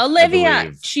Olivia. of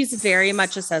Olivia. She's very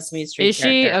much a Sesame Street Is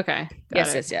she? Okay.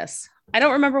 Yes. I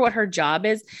don't remember what her job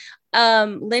is.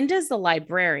 Linda's the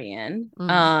librarian.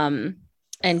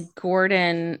 And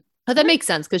Gordon. Oh, that makes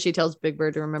sense because she tells Big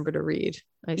Bird to remember to read.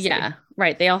 Yeah,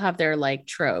 right. They all have their like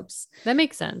tropes. That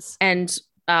makes sense. And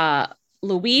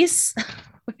Luis.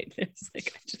 Wait, I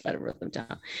just had to write them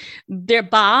down. Their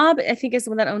Bob, I think, is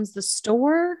the one that owns the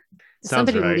store.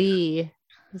 Sounds right. Lee.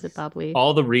 Is it Bob Lee?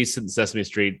 All the recent Sesame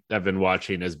Street I've been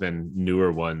watching has been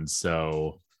newer ones,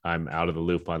 so I'm out of the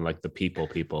loop on like the people.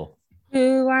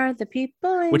 Who are the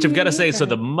people? Which I've got to say, so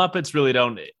the Muppets really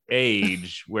don't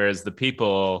age, whereas the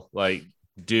people like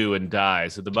do and die.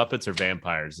 So the Muppets are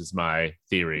vampires, is my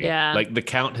theory. Yeah, like the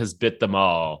Count has bit them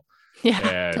all.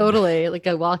 Yeah, totally, like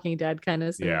a Walking Dead kind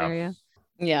of scenario.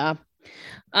 Yeah.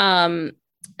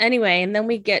 Anyway, and then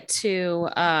we get to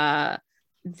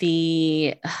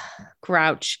the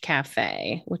Grouch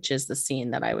Cafe, which is the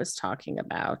scene that I was talking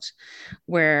about,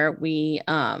 where we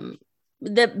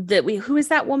who is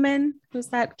that woman? Who's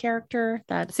that character?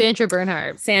 That Sandra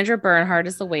Bernhard. Sandra Bernhard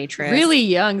is the waitress. Really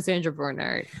young Sandra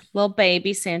Bernhard. Little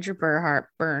baby Sandra Bernhard.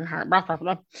 Blah, blah,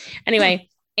 blah. Anyway,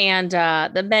 and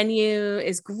the menu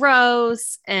is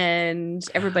gross and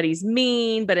everybody's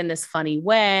mean, but in this funny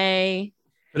way.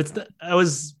 But I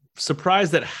was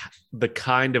surprised at the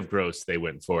kind of gross they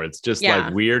went for. It's just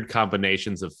like weird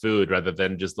combinations of food rather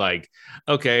than just like,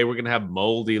 okay, we're gonna have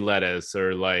moldy lettuce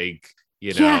or like,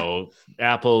 you know,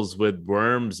 apples with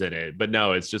worms in it. But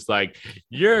no, it's just like,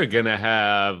 you're gonna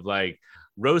have like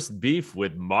roast beef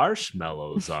with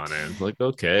marshmallows on it. It's like,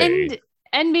 okay.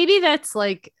 And maybe that's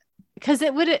like, because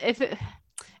it would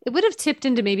have tipped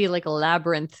into maybe like a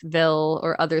Labyrinthville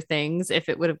or other things if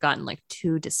it would have gotten like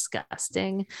too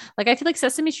disgusting. Like I feel like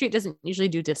Sesame Street doesn't usually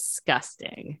do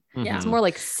disgusting. Yeah. It's more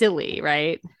like silly,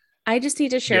 right? I just need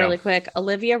to share really quick.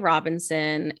 Olivia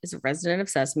Robinson is a resident of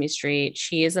Sesame Street.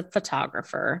 She is a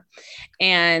photographer.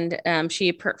 And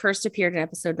she first appeared in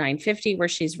episode 950, where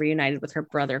she's reunited with her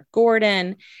brother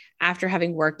Gordon after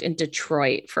having worked in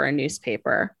Detroit for a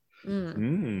newspaper.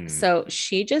 So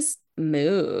she just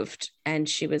moved and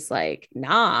she was like,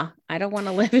 nah, I don't want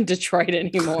to live in Detroit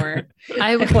anymore.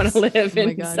 I want to live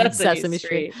in Sesame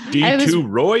Street.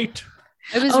 Detroit.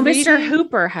 Mr.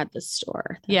 Hooper had the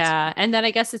store. And then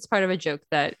I guess it's part of a joke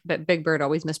that Big Bird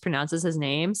always mispronounces his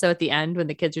name. So at the end, when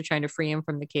the kids are trying to free him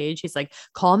from the cage, he's like,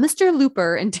 call Mr.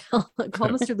 Looper and call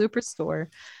Mr. Looper's store.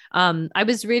 I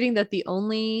was reading that the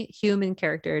only human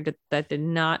character that did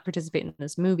not participate in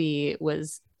this movie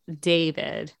was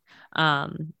David,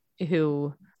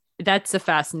 who that's a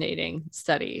fascinating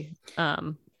study.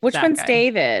 Which one's guy.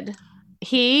 David?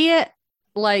 He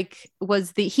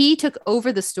took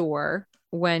over the store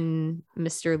when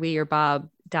Mr. Lee or Bob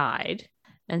died.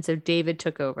 And so David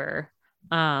took over.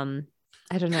 I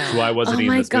don't know. Why wasn't he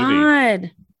in this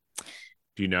movie?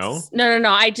 Do you know? No.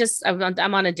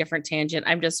 I'm on a different tangent.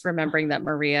 I'm just remembering that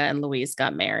Maria and Luis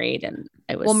got married, and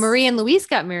Maria and Luis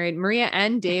got married. Maria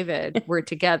and David were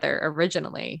together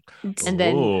originally, and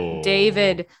then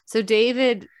David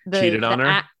cheated on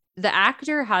her. The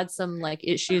actor had some like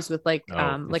issues with like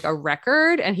a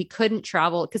record, and he couldn't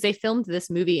travel because they filmed this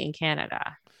movie in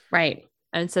Canada, right?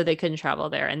 And so they couldn't travel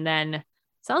there. And then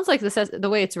sounds like the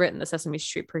way it's written, the Sesame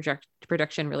Street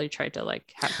production really tried to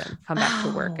like have him come back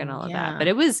to work and all of that. But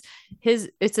it was his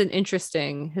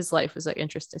life was like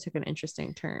interesting. It took an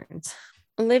interesting turn.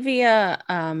 Olivia,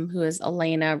 who is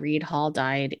Elena Reed Hall,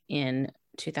 died in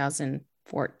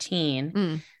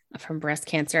 2014 from breast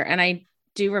cancer. And I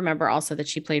do remember also that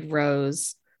she played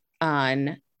Rose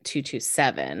on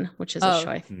 227, which is a show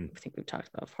I think we've talked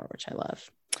about before, which I love.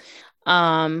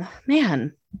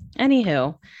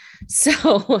 Anywho,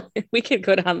 so we could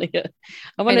go down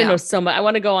I want to know so much. I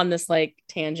want to go on this like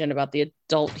tangent about the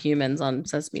adult humans on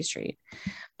Sesame Street.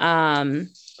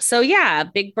 So yeah,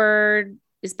 Big Bird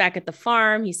is back at the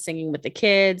farm. He's singing with the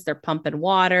kids. They're pumping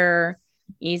water.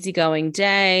 Easygoing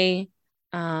day.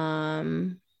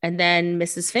 And then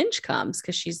Mrs. Finch comes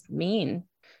because she's mean.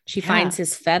 She finds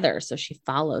his feather, so she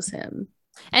follows him.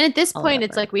 And at this point,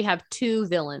 it's like we have two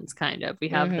villains, kind of. We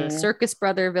have the Circus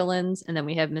Brother villains, and then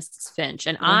we have Mrs. Finch.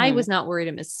 And I was not worried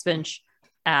at Mrs. Finch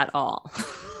at all.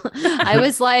 I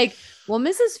was like, well,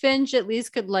 Mrs. Finch at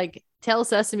least could like tell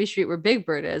Sesame Street where Big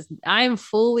Bird is. I'm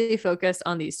fully focused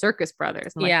on these Circus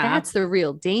Brothers. I'm like, that's the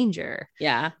real danger.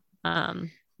 Yeah.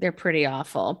 They're pretty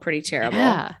awful, pretty terrible.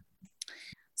 Yeah.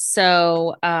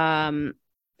 So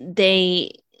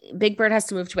Big Bird has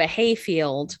to move to a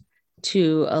hayfield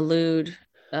to elude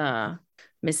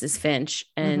Mrs. Finch,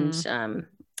 and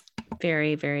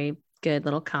very, very good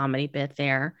little comedy bit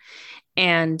there.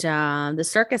 And the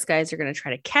circus guys are going to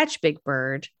try to catch Big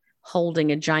Bird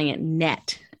holding a giant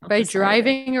net by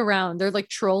driving around. They're like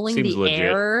trolling the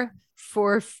air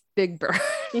for Big Bird.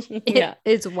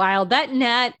 It's wild. That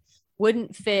net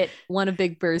wouldn't fit one of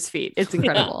Big Bird's feet. It's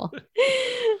incredible.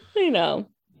 I know.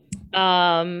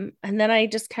 And then I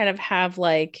just kind of have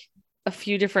like a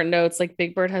few different notes, like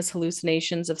Big Bird has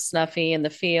hallucinations of Snuffy in the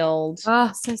field.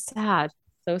 Oh, so sad.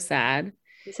 So sad.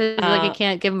 He says like he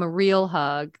can't give him a real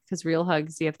hug because real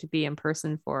hugs you have to be in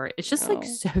person for. It's just like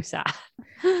so sad.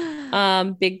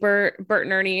 Big Bird, Bert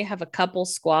and Ernie have a couple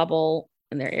squabble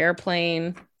in their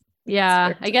airplane.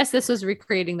 Yeah, I guess this was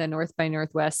recreating the North by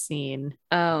Northwest scene.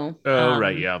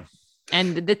 Right, yeah.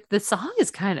 And the song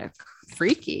is kind of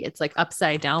freaky. It's like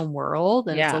upside down world,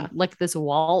 and it's like this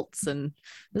waltz, and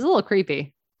it's a little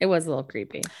creepy. It was a little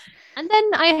creepy. And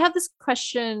then I have this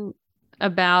question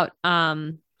about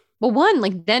one,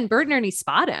 like then Bert and Ernie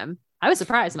spot him I was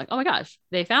surprised. I'm like, oh my gosh,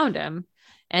 they found him.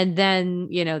 And then,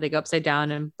 you know, they go upside down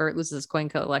and Bert loses his coin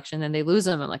collection and they lose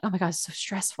him. I'm like, oh my God, it's so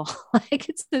stressful. Like,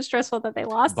 it's so stressful that they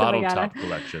lost him. Bottle top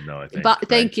collection, though, I think.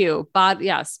 Thank you.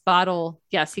 Yes. Bottle.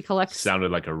 Yes. He collects.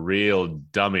 Sounded like a real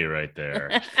dummy right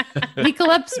there. He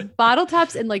collects bottle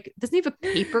tops and like, doesn't he have a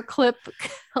paperclip?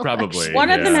 Probably.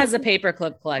 One of them has a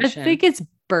paperclip collection. I think it's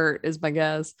Bert is my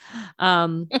guess.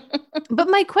 But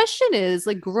my question is,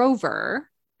 like, Grover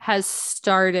has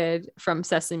started from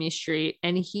Sesame Street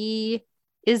and he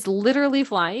is literally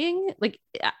flying. Like,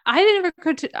 I didn't ever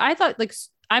occur to, I thought, like,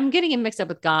 I'm getting him mixed up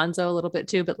with Gonzo a little bit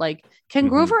too, but like, can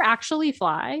Grover actually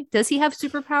fly? Does he have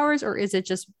superpowers or is it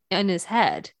just in his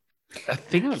head? I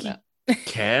think he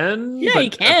can. Yeah, he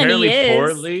can. Apparently he is.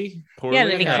 Poorly. Yeah,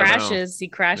 and then he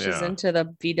crashes into the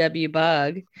VW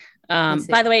bug.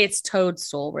 By the way, it's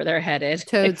Toadstool where they're headed.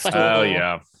 Toadstool. Oh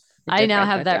yeah. I now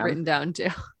have that written down too.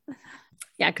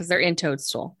 Yeah, because they're in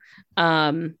Toadstool.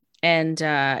 And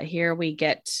here we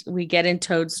get in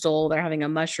Toadstool. They're having a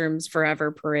Mushrooms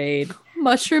Forever parade.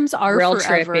 Mushrooms are real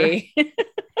forever. Trippy.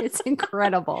 It's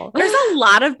incredible. There's a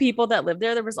lot of people that live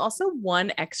there. There was also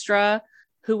one extra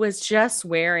who was just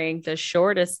wearing the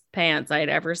shortest pants I'd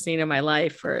ever seen in my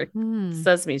life for a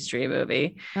Sesame Street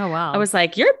movie. Oh wow. I was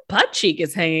like, your butt cheek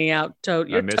is hanging out,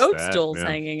 your Toadstool's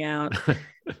hanging out.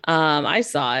 I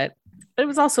saw it. But it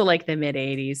was also like the mid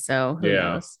 80s, so who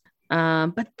knows?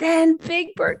 But then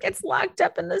Big Bird gets locked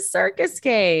up in the circus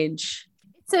cage.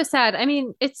 It's so sad. I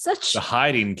mean, it's such the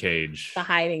hiding cage. The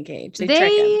hiding cage.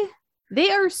 They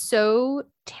are so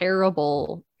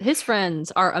terrible. His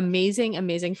friends are amazing,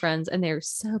 amazing friends, and they're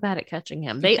so bad at catching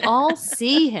him. They all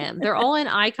see him. They're all in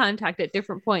eye contact at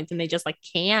different points, and they just like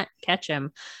can't catch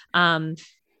him. And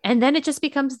then it just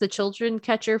becomes the children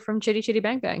catcher from Chitty Chitty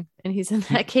Bang Bang, and he's in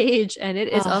that cage, and it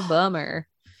is a bummer.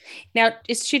 Now,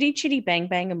 is Chitty Chitty Bang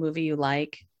Bang a movie you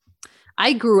like?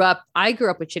 I grew up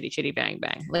with Chitty Chitty Bang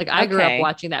Bang. Like I grew up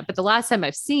watching that, but the last time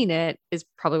I've seen it is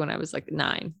probably when I was like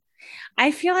 9.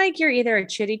 I feel like you're either a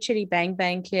Chitty Chitty Bang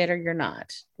Bang kid or you're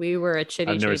not. We were a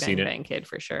Chitty Chitty Bang Bang kid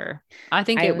for sure. I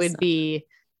think it would be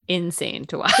insane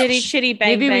to watch. Chitty Chitty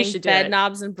Bang Bang, Bed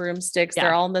Knobs and Broomsticks. Yeah.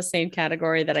 They're all in the same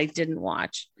category that I didn't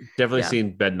watch. Definitely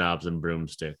seen Bed Knobs and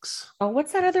Broomsticks. Oh,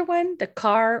 what's that other one? The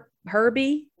car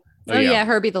Herbie. Oh yeah,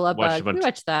 Herbie the Love Bug. We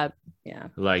watched that. Yeah,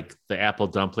 like the Apple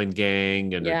Dumpling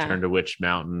Gang and Return to Witch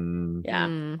Mountain.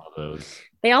 Yeah, all those.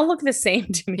 They all look the same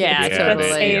to me. Yeah,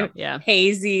 totally. Same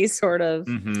hazy sort of.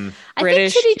 British I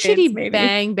think Chitty Chitty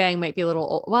Bang Bang might be a little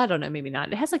old. Well, I don't know, maybe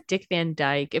not. It has like Dick Van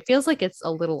Dyke. It feels like it's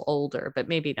a little older, but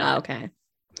maybe not. Okay.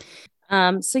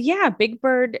 So yeah, Big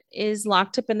Bird is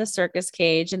locked up in the circus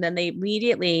cage, and then they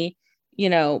immediately,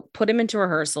 put him into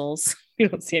rehearsals. You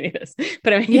don't see any of this,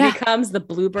 but I mean, he becomes the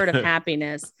Bluebird of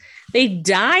happiness. They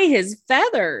dye his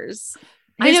feathers.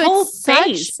 His whole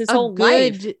face, his whole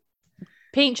life.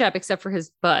 Paint job, except for his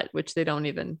butt, which they don't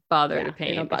even bother to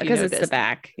paint because it's the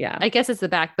back. Yeah, I guess it's the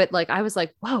back, but like I was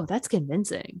like, whoa, that's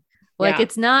convincing. Like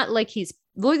it's not like he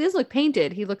doesn't look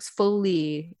painted. He looks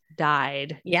fully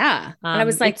dyed. Yeah, and I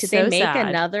was like, did they make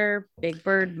another Big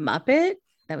Bird Muppet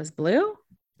that was blue?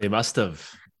 They must have.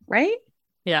 Right?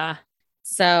 Yeah.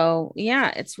 So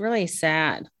yeah, it's really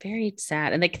sad, very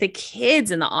sad, and like the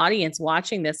kids in the audience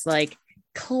watching this, like,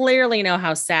 clearly know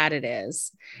how sad it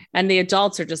is, and the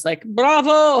adults are just like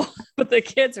bravo, but the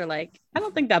kids are like, I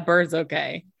don't think that bird's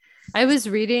okay. I was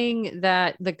reading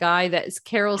that the guy that is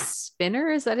Carol Spinner,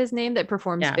 is that his name, that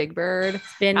performs Big Bird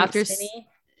Spinny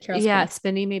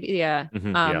maybe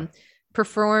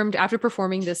performed after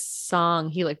performing this song,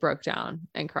 he like broke down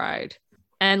and cried,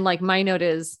 and like my note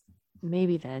is,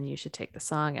 maybe then you should take the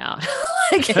song out.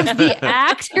 Like if the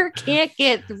actor can't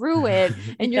get through it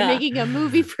and you're making a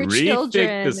movie for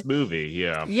children. This movie,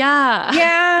 yeah,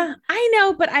 I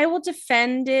know, but I will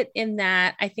defend it in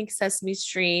that I think Sesame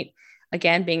Street,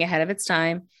 again, being ahead of its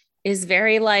time, is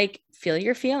very like, feel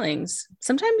your feelings.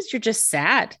 Sometimes you're just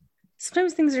sad.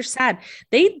 Sometimes things are sad.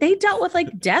 They dealt with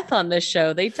like death on this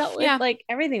show. They dealt with like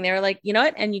everything. They were like, you know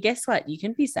what? And you guess what? You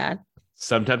can be sad.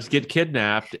 Sometimes get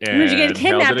kidnapped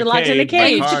and locked in a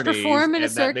cage to perform in a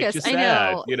circus. I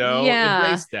know.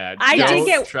 Embrace that. I did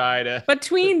get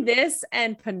between this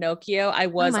and Pinocchio. I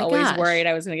was always worried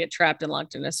I was going to get trapped and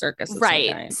locked in a circus.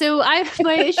 Right. So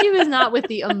my issue is not with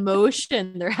the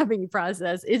emotion they're having to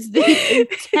process. It's the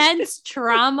intense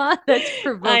trauma that's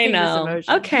provoking this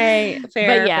emotion. Okay.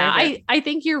 Fair. But yeah, fair. I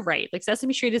think you're right. Like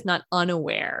Sesame Street is not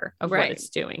unaware of what it's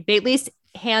doing. They at least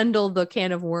handle the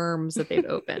can of worms that they've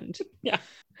opened. Yeah.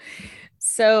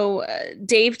 So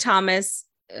Dave Thomas,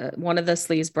 one of the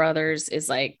Sleaze brothers, is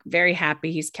like very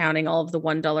happy. He's counting all of the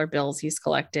 $1 bills he's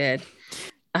collected.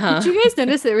 Did you guys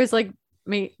notice there was like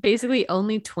basically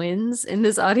only twins in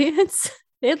this audience.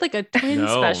 They had like a twin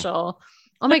No. special.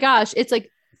 Oh my gosh. It's like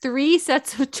 3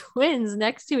 sets of twins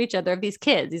next to each other of these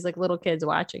kids, these like little kids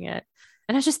watching it.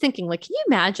 And I was just thinking, like, can you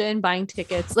imagine buying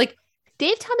tickets? Like,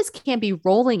 Dave Thomas can't be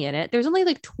rolling in it. There's only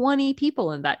like 20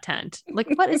 people in that tent. Like,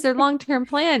 what is their long-term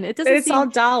plan? It doesn't It's all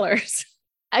dollars.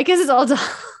 I guess it's all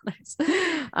dollars.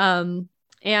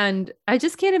 And I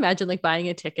just can't imagine like buying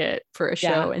a ticket for a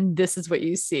show and this is what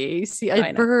you see. You see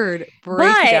a bird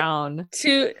break down.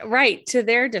 To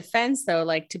their defense though,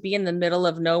 like to be in the middle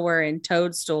of nowhere in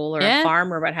Toadstool or a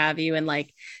farm or what have you, and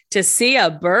like to see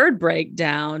a bird break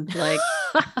down, like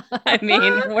I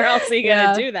mean, where else are you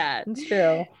gonna do that? It's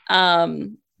true.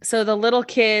 So the little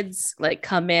kids like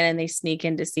come in and they sneak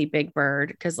in to see Big Bird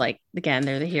because like again,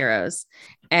 they're the heroes,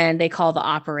 and they call the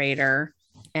operator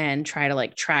and try to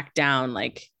like track down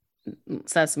like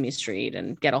Sesame Street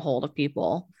and get a hold of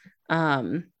people.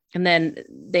 And then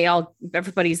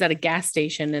everybody's at a gas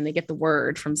station and they get the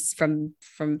word from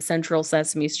Central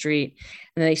Sesame Street,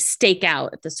 and they stake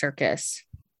out at the circus.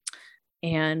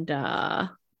 And the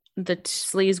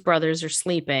Sleaze brothers are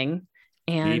sleeping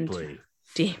and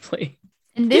deeply.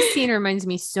 And this scene reminds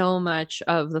me so much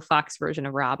of the Fox version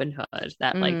of Robin Hood,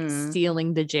 that like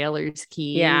stealing the jailer's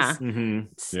keys. Yeah.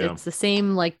 It's the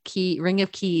same like ring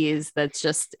of keys that's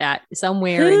just at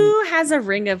somewhere. Who has a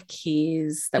ring of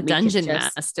keys? The dungeon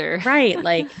master. Right.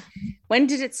 Like, when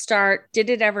did it start? Did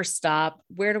it ever stop?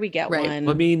 Where do we get one?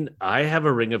 I mean, I have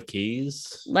a ring of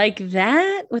keys. Like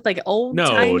that? With like old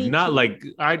tiny not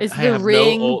keys? like Is the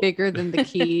ring bigger than the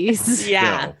keys?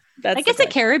 Yeah. No. I guess a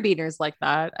carabiner's like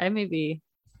that.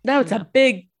 It's a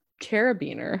big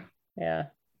carabiner. Yeah.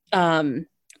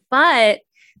 But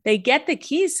they get the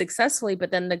keys successfully,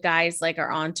 but then the guys like are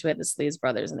onto it, the Sleaze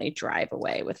brothers, and they drive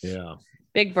away with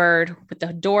Big Bird with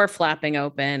the door flapping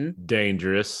open.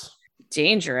 Dangerous.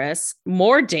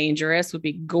 More dangerous would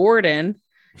be Gordon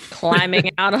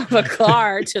climbing out of a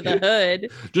car to the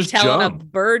hood, just telling jump. a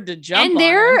bird to jump.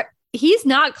 And he's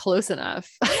not close enough.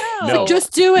 No. Like,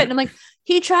 just do it. And I'm like,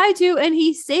 he tried to, and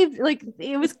he saved, like,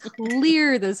 it was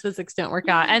clear those physics don't work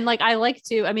out. And like,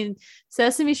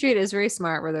 Sesame Street is very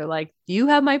smart where they're like, you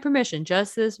have my permission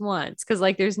just this once. Cause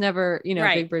like, there's never,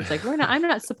 Big Bird's like, I'm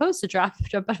not supposed to jump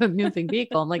out of a moving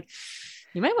vehicle. I'm like,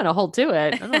 you might want to hold to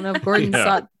it. I don't know if Gordon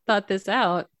thought this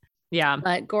out. Yeah.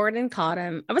 But Gordon caught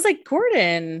him. I was like,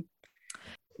 Gordon,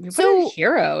 you're a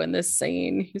hero in this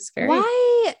scene. He's very.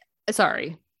 Why?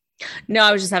 Sorry. No,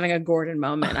 I was just having a Gordon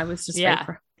moment. I was just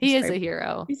he is a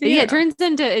hero. It turns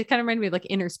into, it kind of reminded me of like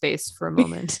Inner Space for a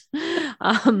moment.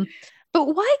 But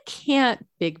why can't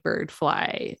Big Bird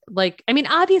fly? Like, I mean,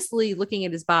 obviously looking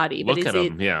at his body, but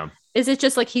is it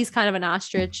just like he's kind of an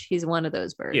ostrich? He's one of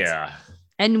those birds. Yeah.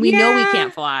 And we know he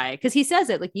can't fly because he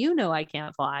says it like, I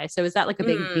can't fly. So is that like a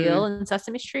big deal in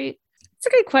Sesame Street? It's a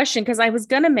good question, because I was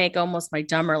going to make almost my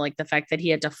dumber, like the fact that he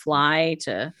had to fly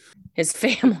to his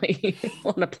family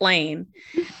on a plane.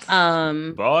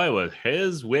 Boy, with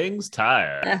his wings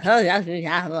tired.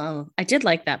 I did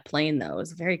like that plane, though. It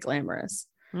was very glamorous.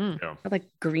 Yeah. Like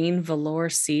green velour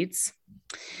seats.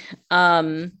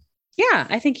 I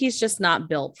think he's just not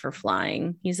built for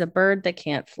flying. He's a bird that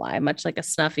can't fly, much like a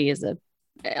Snuffy is an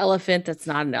elephant that's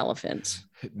not an elephant.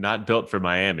 Not built for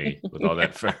Miami with all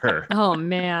that fur. Oh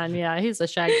man, yeah, he's a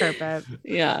shag carpet.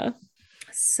 Yeah.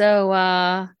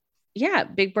 So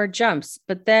Big Bird jumps,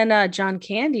 but then John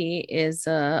Candy is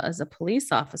as a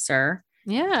police officer.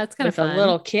 Yeah, it's kind of fun. A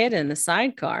little kid in the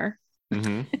sidecar.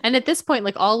 Mm-hmm. And at this point,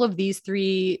 like all of these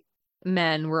 3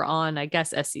 men were on, I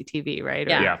guess, SCTV, right?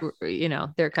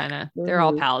 They're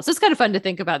all pals. So it's kind of fun to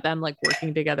think about them like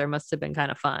working together. Must have been kind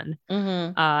of fun.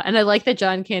 Mm-hmm. And I like that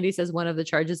John Candy says one of the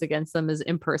charges against them is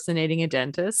impersonating a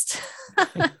dentist,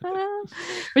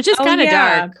 which is kind of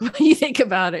dark when you think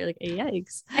about it. Like,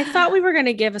 yikes! I thought we were going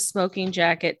to give a smoking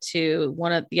jacket to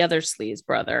one of the other Sleaze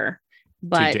brother,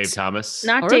 but Dave Thomas,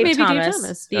 not Dave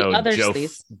Thomas. The other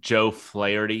Sleaze, Joe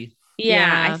Flaherty.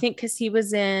 Yeah, I think because he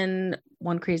was in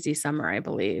One Crazy Summer, I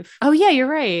believe. Oh yeah, you're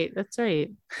right. That's right.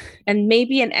 And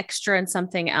maybe an extra in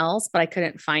something else, but I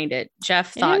couldn't find it.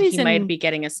 Jeff thought he might be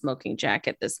getting a smoking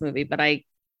jacket this movie, but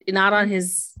not on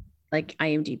his like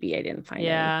IMDb. I didn't find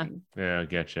anything. Yeah,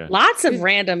 getcha. Lots of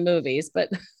random movies,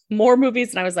 but more movies,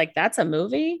 and I was like, that's a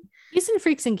movie? He's in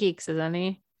Freaks and Geeks, isn't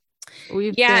he?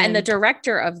 And the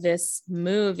director of this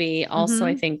movie also,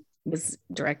 I think, was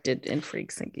directed in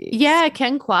Freaks and Geeks. Yeah,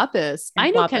 Ken Kwapis.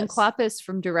 I know Ken Kwapis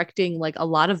from directing like a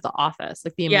lot of The Office,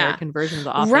 like the American version of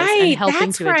The Office, right? And helping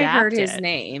That's to where adapt I heard his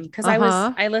name because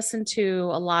I listened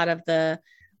to a lot of the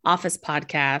Office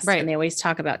podcasts, and they always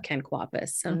talk about Ken Kwapis.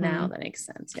 So now that makes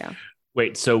sense. Yeah.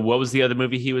 Wait, so what was the other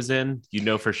movie he was in? You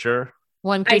know for sure?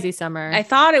 One Crazy Summer. I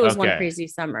thought it was One Okay. Crazy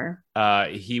Summer.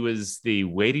 He was the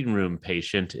waiting room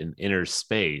patient in Inner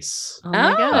Space. Oh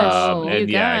my gosh. Oh. You And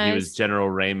yeah, he was guys. General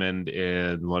Raymond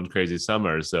in One Crazy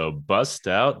Summer. So bust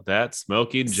out that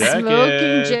smoking jacket.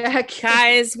 Smoking jacket.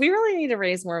 Guys, we really need to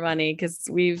raise more money because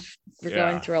we're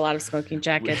Yeah. going through a lot of smoking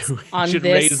jackets We on should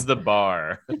this. raise the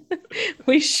bar.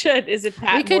 We should. Is it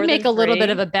We could make a little bit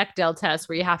of a Bechdel test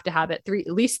where you have to have it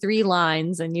at least 3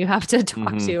 lines and you have to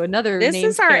talk Mhm. to another. This named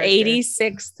is our character.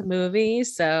 86th movie,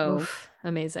 so Oof,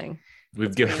 amazing. We've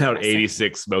That's given pretty out impressive.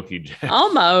 86 smoking jackets.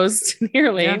 almost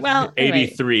nearly. Yeah. Well, anyway.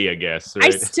 83, I guess. I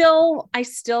Right?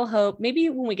 still hope maybe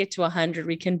when we get to 100,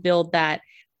 we can build that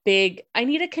big. I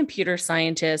need a computer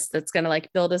scientist that's going to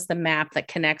like build us the map that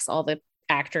connects all the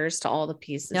actors to all the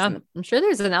pieces. Yeah, I'm sure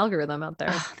there's an algorithm out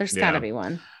there. There's Yeah. got to be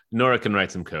one. Nora can write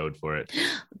some code for it.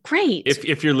 Great.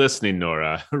 If you're listening,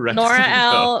 Nora, write Nora some code.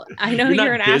 L, I know You're not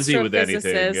you're an busy with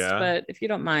anything, astrophysicist, yeah? but if you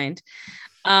don't mind,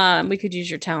 we could use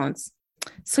your talents.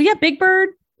 So yeah, Big Bird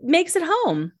makes it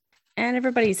home and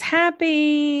everybody's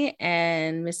happy.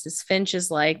 And Mrs. Finch is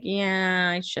like,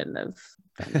 yeah, I shouldn't have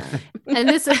done that. And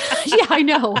this, yeah, I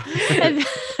know.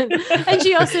 And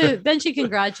she also then she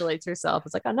congratulates herself.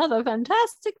 It's like another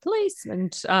fantastic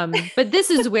placement. But this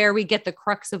is where we get the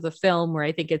crux of the film, where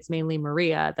I think it's mainly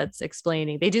Maria that's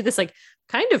explaining. They do this like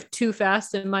kind of too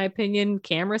fast, in my opinion,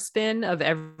 camera spin of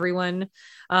everyone.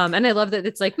 And I love that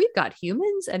it's like we've got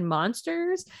humans and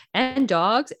monsters and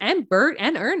dogs and Bert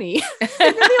and Ernie. They're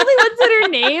the only ones that are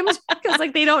named because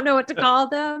like they don't know what to call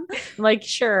them. Like,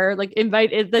 sure, like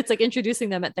invite it. That's like introducing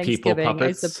them at Thanksgiving,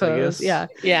 puppets, I suppose. guess.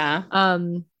 Yeah. Yeah.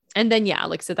 And then yeah,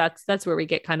 like so that's where we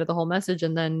get kind of the whole message.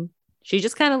 And then she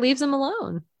just kind of leaves him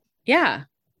alone. Yeah.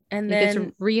 And He gets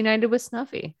then reunited with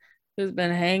Snuffy. who's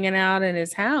been hanging out in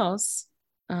his house.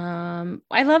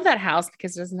 I love that house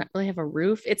because it doesn't really have a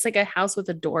roof. It's like a house with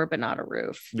a door, but not a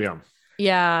roof. Yeah.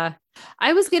 Yeah.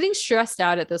 I was getting stressed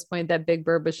out at this point that Big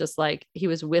Bird was just like, he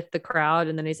was with the crowd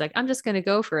and then he's like, I'm just going to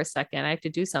go for a second. I have to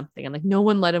do something. And like, no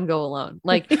one let him go alone.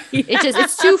 Like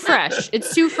it's too fresh.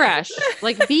 It's too fresh.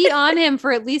 Like be on him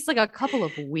for at least like a couple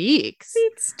of weeks.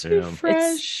 It's too Yeah.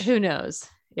 fresh. Who knows?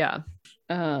 Yeah.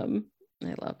 I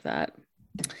love that.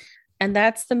 And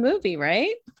that's the movie,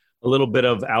 right? A little bit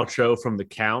of outro from the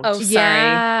Count. Oh, sorry.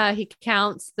 Yeah, he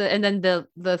counts and then the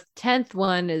 10th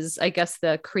one is, I guess,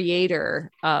 the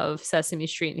creator of Sesame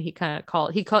Street, and he's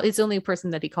the only person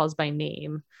that he calls by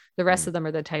name. The rest of them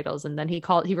are the titles, and then he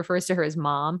refers to her as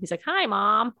mom. He's like, "Hi,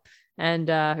 mom," and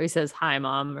he says, "Hi,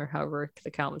 mom," or however the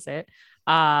Count would say it.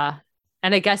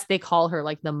 And I guess they call her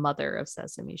like the mother of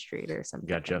Sesame Street or something.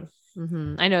 Gotcha.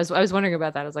 Mm-hmm. I know. I was wondering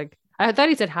about that. I was like, I thought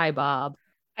he said, "Hi, Bob."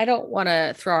 I don't want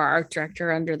to throw our art director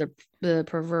under the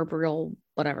proverbial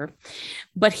whatever,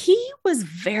 but he was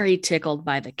very tickled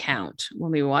by the Count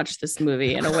when we watched this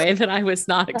movie in a way that I was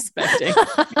not expecting.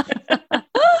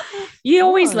 You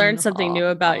always learn something new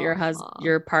about your husband,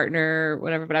 your partner,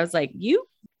 whatever. But I was like, you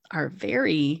are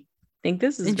think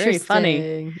this is very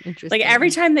funny. Interesting. Like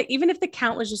every time that, even if the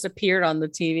Count was just appeared on the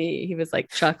TV, he was like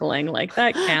chuckling like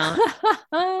that Count.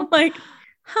 I'm like,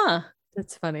 huh.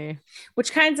 That's funny.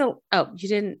 Which kinds of, you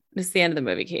didn't, this is the end of the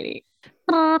movie, Katie.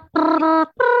 I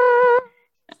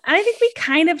think we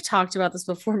kind of talked about this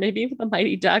before, maybe with the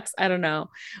Mighty Ducks. I don't know.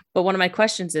 But one of my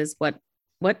questions is what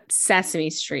Sesame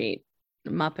Street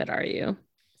Muppet are you?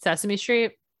 Sesame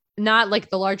Street, not like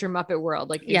the larger Muppet world,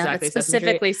 like Yeah, exactly but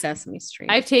specifically Sesame Street.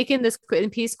 I've taken this in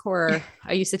Peace Corps.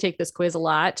 I used to take this quiz a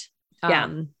lot. Yeah,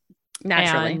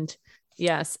 naturally. And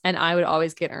yes, and I would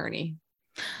always get Ernie.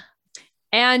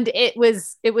 And it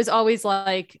was always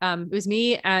like it was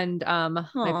me and my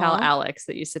pal Alex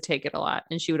that used to take it a lot,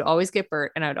 and she would always get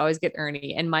Bert and I would always get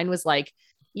Ernie, and mine was like,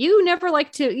 you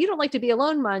don't like to be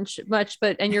alone much,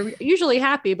 but and you're usually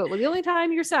happy, but the only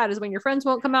time you're sad is when your friends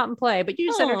won't come out and play, but you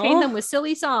just entertain them with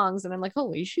silly songs. And I'm like,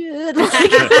 holy shit. Like,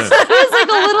 it was like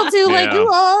a little too like,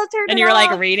 turn and it you're off.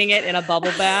 like reading it in a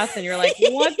bubble bath and you're like,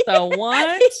 what the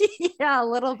what? Yeah, a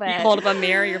little bit. You hold up a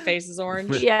mirror, your face is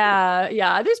orange.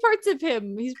 Yeah. There's parts of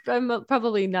him. I'm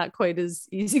probably not quite as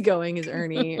easygoing as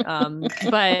Ernie.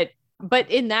 But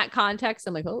in that context,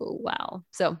 I'm like, oh wow.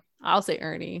 So I'll say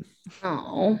Ernie.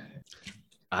 Oh,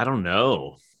 I don't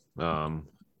know.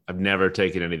 I've never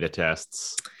taken any of the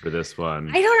tests for this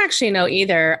one. I don't actually know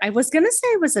either. I was gonna say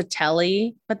it was a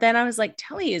Telly, but then I was like,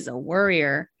 Telly is a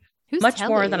worrier. Who's much Telly?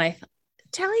 more than I thought.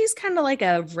 Telly is kind of like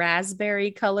a raspberry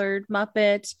colored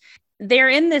Muppet. They're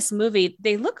in this movie.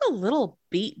 They look a little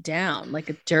beat down, like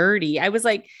a dirty. I was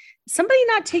like, somebody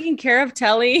not taking care of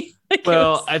Telly. Like,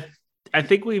 Well, I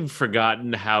think we've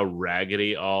forgotten how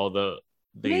raggedy all the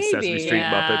Maybe. Sesame Street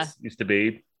Yeah. Muppets used to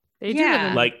be. They do live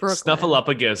in Like Brooklyn.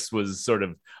 Snuffleupagus was sort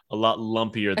of a lot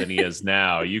lumpier than he is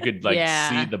now. You could like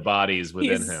see the bodies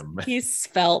within him. He's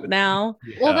svelte now.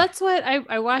 Well, that's what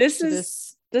I watched.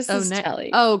 This is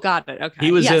Telly. Oh, got it. Okay.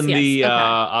 He was in the okay.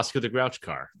 Oscar the Grouch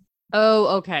car.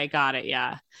 Oh, okay, got it.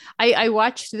 Yeah, I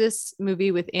watched this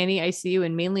movie with Annie ICU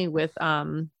and mainly with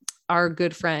our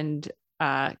good friend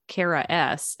Kara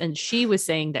S, and she was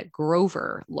saying that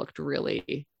Grover looked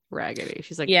really raggedy.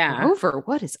 She's like, Grover,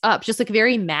 what is up? Just like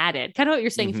very matted, kind of what you're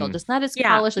saying, Phil. Just not as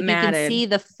polished. Like matted. You can see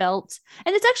the felt,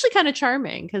 and it's actually kind of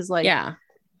charming because like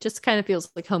just kind of feels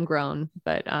like homegrown.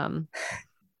 But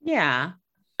yeah.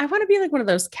 I want to be like one of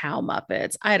those cow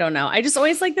Muppets. I don't know. I just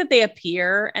always like that they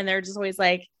appear and they're just always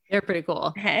like, they're pretty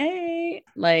cool. Hey,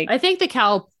 like I think the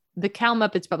cow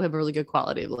Muppets probably have a really good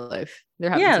quality of life.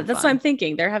 They're having that's what I'm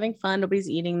thinking. They're having fun. Nobody's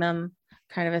eating them,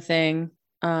 kind of a thing.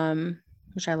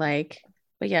 Which I like.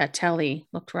 But yeah, Telly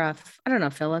looked rough. I don't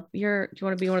know, Philip. Do you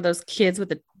want to be one of those kids with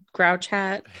the grouch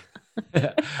hat?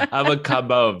 I'm a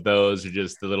combo of those, or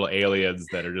just the little aliens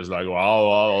that are just like,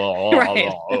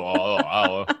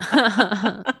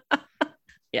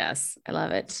 Yes, I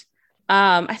love it.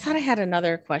 I thought I had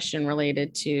another question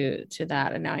related to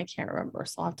that, and now I can't remember.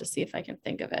 So I'll have to see if I can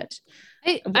think of it.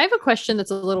 I have a question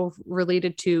that's a little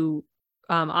related to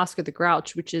Oscar the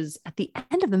Grouch, which is at the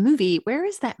end of the movie, where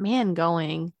is that man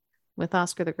going with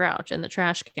Oscar the Grouch and the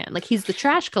trash can? Like he's the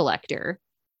trash collector,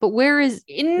 but what's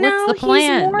the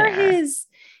plan?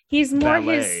 He's more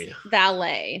his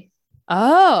valet.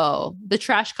 Oh, the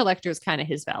trash collector is kind of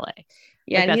his valet.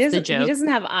 Yeah, like, and he doesn't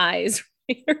have eyes.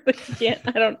 There's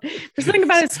something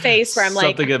about his face where I'm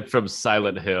like something from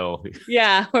Silent Hill.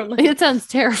 Yeah, like, it sounds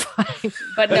terrifying.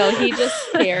 But no, he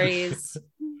just carries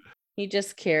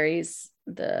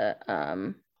the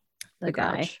guy.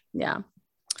 Grouch. Yeah.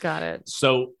 Got it.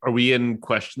 So are we in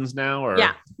questions now? Or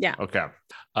yeah. Okay.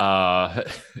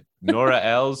 Nora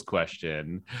L's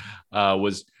question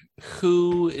was,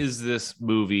 who is this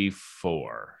movie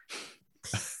for?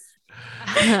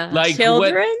 Like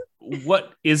children?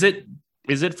 What is it?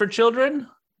 Is it for children?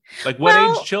 Like what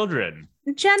age children?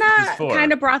 Jenna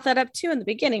kind of brought that up too in the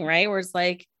beginning, right? Where it's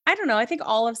like, I don't know. I think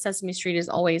all of Sesame Street is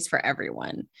always for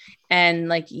everyone. And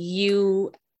like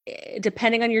you,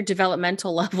 depending on your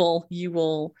developmental level, you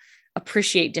will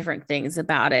appreciate different things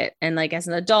about it. And like as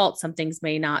an adult, some things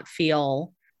may not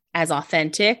feel as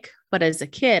authentic, but as a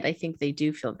kid, I think they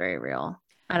do feel very real.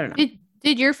 I don't know.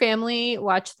 Did your family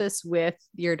watch this with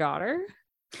your daughter?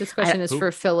 This question is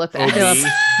for Philip.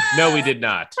 No, we did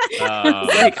not.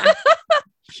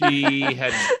 She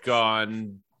had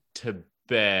gone to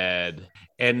bed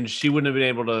and she wouldn't have been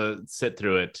able to sit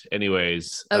through it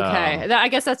anyways. Okay. I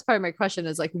guess that's part of my question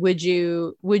is like, would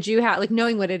you have, like,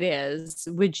 knowing what it is,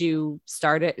 would you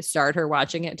start her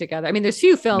watching it together? I mean, there's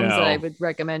few films that I would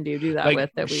recommend you do that like, with.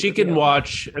 That she can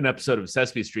watch an episode of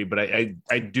Sesame Street, but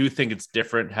I do think it's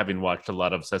different having watched a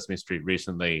lot of Sesame Street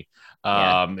recently.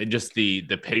 And just the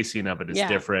pacing of it is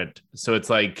different. So it's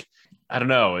like, I don't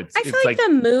know. I feel like the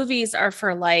movies are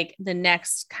for like the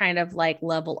next kind of like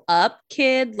level up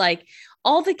kid. Like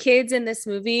all the kids in this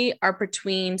movie are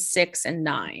between 6 and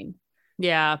 9.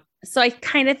 Yeah. So I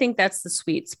kind of think that's the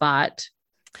sweet spot.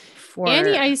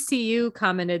 Annie ICU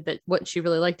commented that what she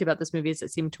really liked about this movie is it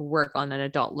seemed to work on an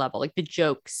adult level. Like the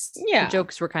jokes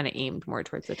were kind of aimed more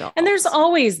towards adults. And there's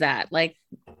always that. Like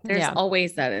there's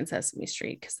always that in Sesame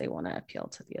Street because they want to appeal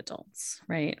to the adults,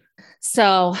 right?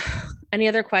 So, any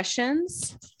other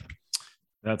questions?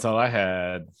 That's all I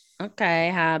had. Okay,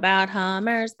 how about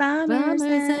Hummers, Bummers,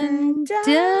 and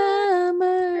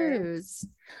Dummers?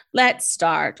 Let's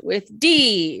start with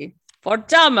D for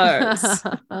Dummers.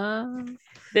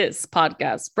 This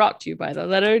podcast brought to you by the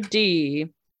letter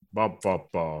D.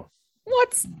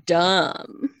 What's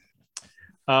dumb?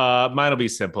 Mine'll be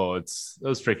simple. It's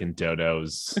those freaking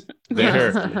dodos.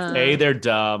 They're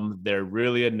dumb. They're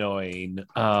really annoying.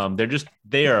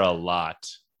 They are a lot.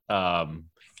 And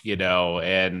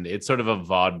it's sort of a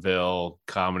vaudeville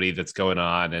comedy that's going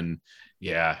on. And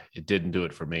yeah, it didn't do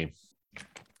it for me.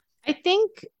 I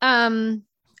think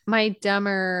my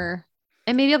dumber,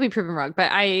 and maybe I'll be proven wrong,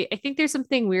 but I think there's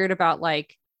something weird about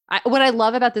like, what I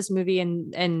love about this movie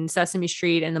and Sesame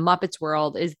Street and the Muppets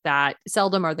world is that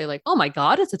seldom are they like, oh my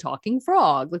God, it's a talking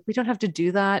frog. Like we don't have to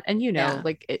do that. And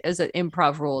like as an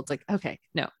improv rule, it's like, okay,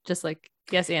 no, just like,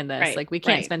 yes, and this, right, like we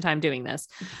can't spend time doing this.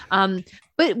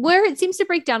 But where it seems to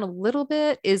break down a little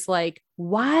bit is like,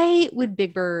 why would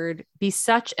Big Bird be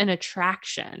such an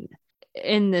attraction?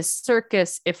 in this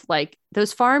circus if like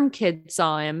those farm kids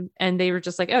saw him and they were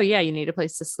just like, oh yeah, you need a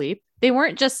place to sleep. They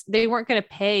weren't going to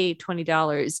pay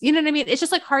 $20. You know what I mean? It's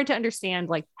just like hard to understand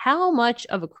like how much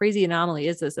of a crazy anomaly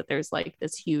is this that there's like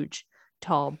this huge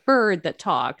tall bird that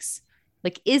talks.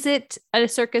 Like, is it a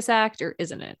circus act or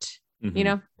isn't it? Mhm. You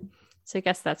know? So I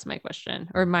guess that's my question,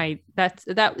 or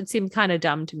that would seem kind of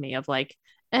dumb to me of like,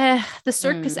 the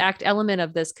circus act element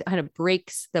of this kind of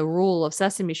breaks the rule of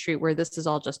Sesame Street where this is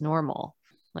all just normal.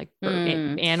 Like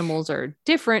animals are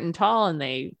different and tall and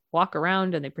they walk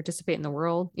around and they participate in the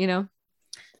world, you know?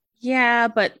 Yeah,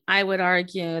 but I would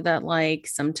argue that like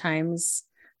sometimes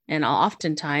and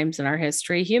oftentimes in our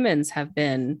history, humans have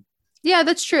been Yeah,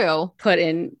 that's true. put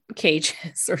in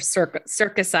cages or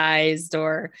circusized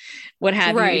or what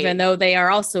have you, Right. even though they are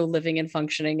also living and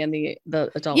functioning in the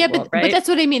adult Yeah, world, but right? that's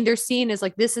what I mean. They're seen as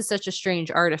like, this is such a strange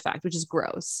artifact, which is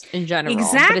gross in general.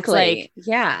 Exactly. But it's like,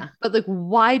 yeah. but like,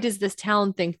 why does this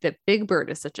town think that Big Bird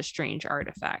is such a strange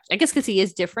artifact? I guess because he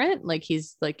is different. Like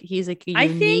he's like a I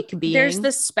unique think being. there's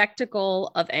the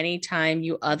spectacle of any time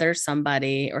you other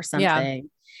somebody or something,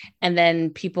 and then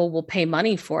people will pay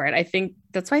money for it. I think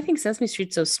that's why I think Sesame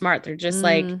Street's so smart. They're just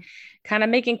like kind of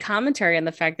making commentary on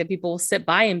the fact that people will sit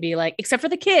by and be like, except for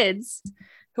the kids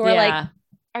who are like,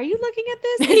 are you looking at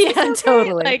this? Is this okay?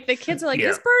 Totally. Like the kids are like,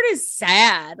 this bird is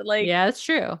sad. Like, yeah, that's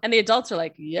true. and the adults are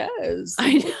like, yes,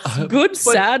 I know. good,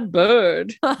 sad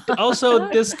bird. Also,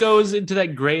 this goes into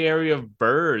that gray area of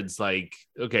birds. Like,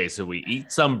 okay, so we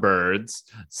eat some birds.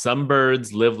 Some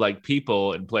birds live like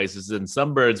people in places, and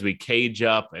some birds we cage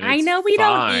up. And I it's know we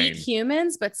fine. don't eat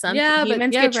humans, but some Yeah,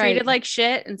 humans but- get yeah, treated right. like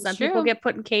shit, and some It's people true. get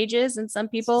put in cages, and some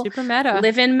people Super meta.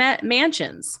 live in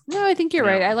mansions. No, I think you're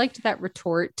Yeah. right. I liked that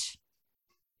retort.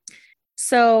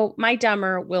 So my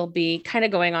dumber will be kind of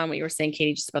going on what you were saying,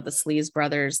 Katie, just about the Sleaze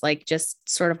brothers, like just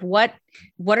sort of what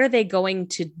are they going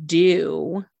to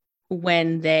do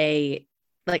when they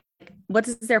like, what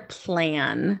is their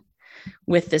plan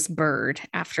with this bird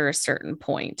after a certain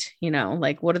point? You know,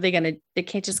 like what are they going to, they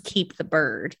can't just keep the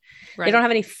bird. Right. They don't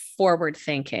have any forward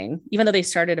thinking, even though they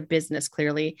started a business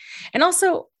clearly. And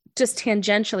also just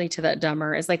tangentially to that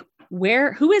dumber is like,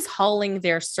 who is hauling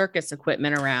their circus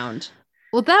equipment around?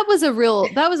 Well, that was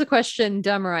a question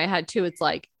dumber I had too. It's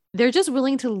like they're just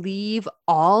willing to leave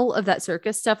all of that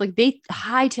circus stuff. Like they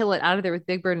hightail it out of there with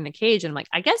Big Bird in a cage. And I'm like,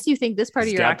 I guess you think this part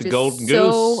He's of your got act the is golden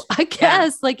so, goose. I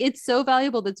guess like it's so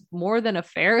valuable. That's more than a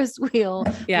Ferris wheel,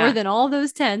 more than all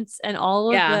those tents and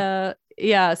all of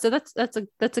so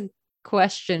that's a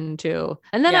question too.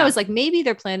 And then I was like, maybe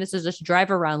their plan is to just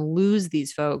drive around, lose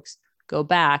these folks, go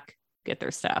back, get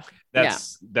their stuff.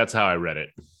 That's how I read it.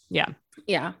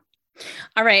 Yeah.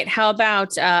 All right. How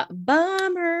about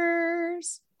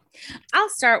bummers? I'll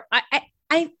start.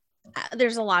 I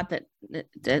there's a lot that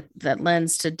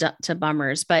lends to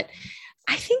bummers, but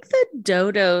I think the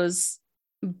dodos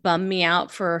bum me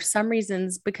out for some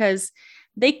reasons because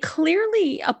they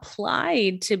clearly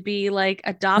applied to be like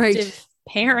adoptive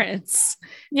parents.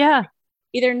 Yeah.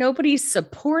 Either nobody's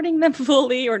supporting them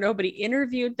fully or nobody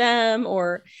interviewed them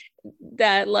or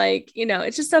that like, you know,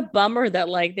 it's just a bummer that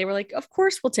like they were like, of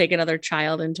course we'll take another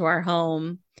child into our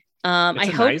home. It's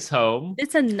a nice home.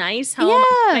 It's a nice home.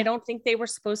 Yeah. I don't think they were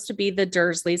supposed to be the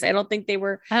Dursleys. I don't think they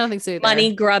were I don't think so either.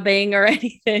 money grubbing or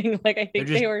anything. Like I think They're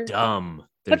just they were dumb.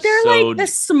 but they're so like the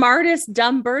smartest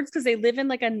dumb birds because they live in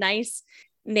like a nice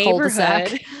neighborhood.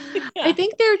 Cul-de-sac. I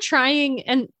think they're trying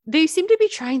and they seem to be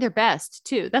trying their best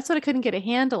too. That's what I couldn't get a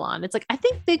handle on. It's like, I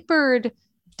think Big Bird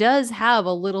does have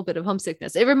a little bit of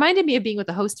homesickness. It reminded me of being with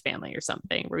a host family or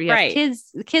something where you have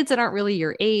kids that aren't really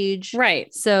your age.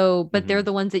 Right. So, but they're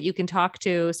the ones that you can talk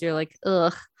to. So you're like,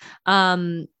 ugh.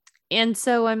 And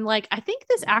so I'm like, I think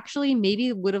this actually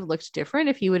maybe would have looked different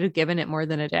if you would have given it more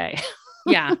than a day.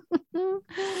 Yeah.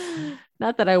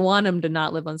 Not that I want him to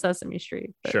not live on Sesame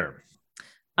Street. But, Sure.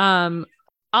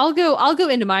 I'll go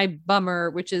into my bummer,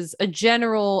 which is a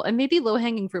general and maybe low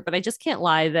hanging fruit, but I just can't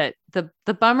lie that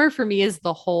the bummer for me is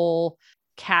the whole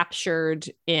captured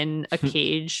in a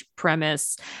cage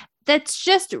premise that's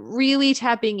just really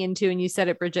tapping into, and you said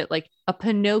it, Bridget, like a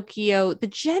Pinocchio, the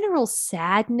general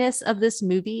sadness of this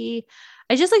movie.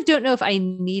 I just like don't know if I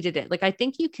needed it. Like I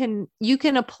think you can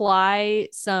apply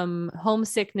some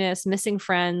homesickness, missing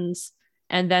friends,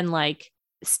 and then like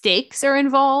stakes are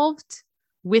involved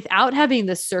without having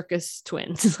the circus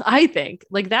twins. I think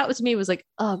like that was me was like,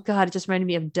 oh God, it just reminded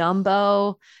me of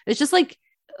Dumbo. It's just like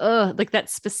that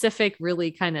specific, really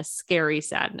kind of scary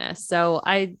sadness. So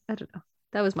I don't know.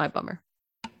 That was my bummer.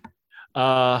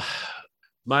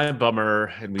 My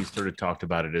bummer, and we sort of talked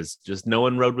about it, is just no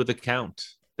one rode with a count.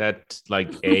 That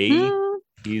like A,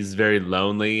 he's very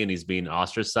lonely and he's being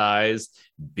ostracized.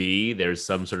 B, there's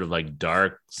some sort of like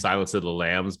dark Silence of the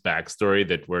Lambs backstory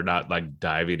that we're not like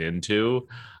diving into.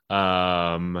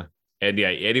 And yeah,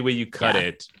 any way you cut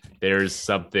it, there's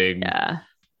something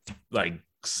like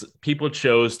people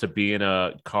chose to be in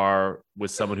a car with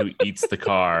someone who eats the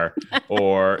car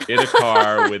or in a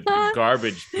car with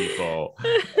garbage people.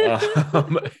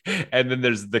 And then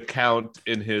there's the Count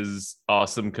in his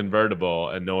awesome convertible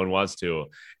and no one wants to.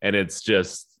 And it's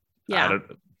just,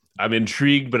 I'm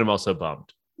intrigued, but I'm also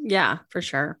bummed. Yeah, for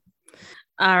sure.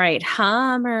 All right.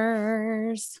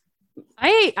 Hummers.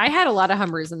 I had a lot of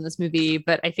Hummers in this movie,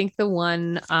 but I think the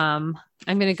one I'm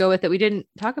going to go with that we didn't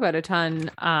talk about a ton,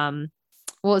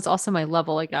 well, it's also my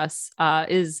level, I guess,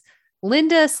 is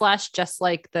Linda / just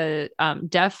like the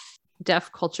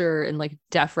deaf culture and like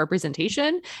deaf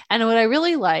representation. And what I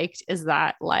really liked is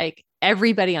that like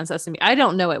everybody on Sesame, I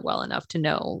don't know it well enough to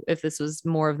know if this was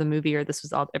more of the movie or this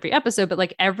was all every episode, but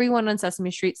like everyone on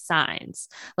Sesame Street signs.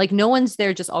 Like no one's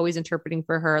there just always interpreting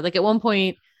for her. Like at one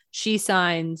point she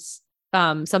signs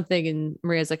something and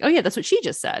Maria's like, oh yeah, that's what she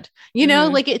just said. You know,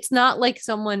 like it's not like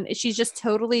someone, she's just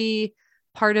totally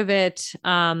part of it.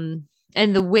 And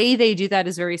the way they do that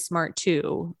is very smart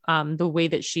too. The way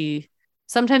that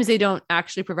sometimes they don't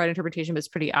actually provide interpretation, but it's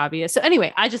pretty obvious. So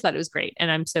anyway, I just thought it was great.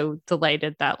 And I'm so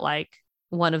delighted that like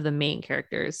one of the main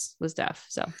characters was deaf.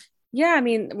 So yeah, I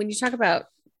mean, when you talk about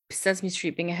Sesame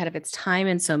Street being ahead of its time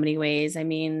in so many ways, I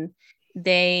mean,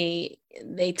 they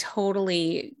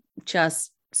totally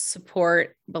just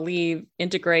support, believe,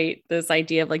 integrate this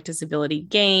idea of like disability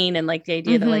gain and like the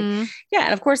idea that like, yeah.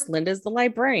 And of course, Linda's the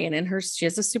librarian and she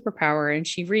has a superpower and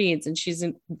she reads and she's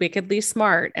wickedly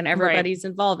smart and everybody's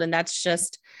involved. And that's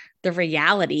just the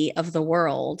reality of the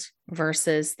world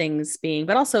versus things being,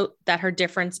 but also that her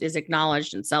difference is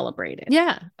acknowledged and celebrated.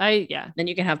 Yeah. Then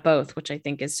you can have both, which I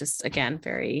think is just, again,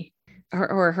 very,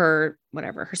 her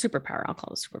whatever, her superpower, I'll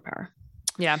call it a superpower.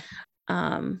 Yeah.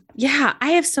 I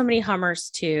have so many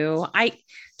Hummers too. I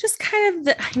just kind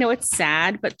of I know it's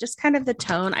sad, but just kind of the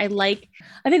tone. I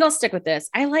think I'll stick with this.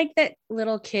 I like that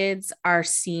little kids are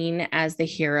seen as the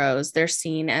heroes. They're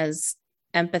seen as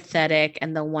empathetic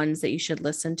and the ones that you should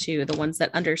listen to, the ones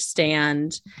that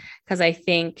understand. Because I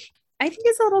think as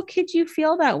a little kid, you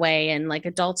feel that way. And like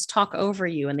adults talk over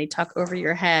you and they talk over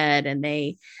your head and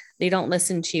they don't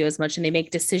listen to you as much and they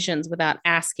make decisions without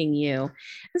asking you.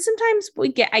 And sometimes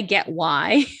I get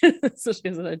why, especially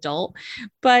as an adult,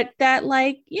 but that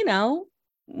like, you know,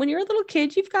 when you're a little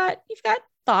kid, you've got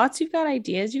thoughts, you've got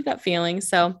ideas, you've got feelings.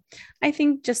 So I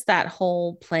think just that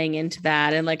whole playing into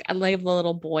that. And like, I like the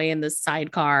little boy in the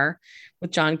sidecar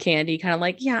with John Candy, kind of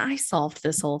like, yeah, I solved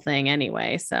this whole thing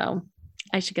anyway. So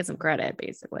I should get some credit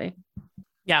basically.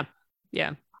 Yeah.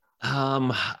 Yeah.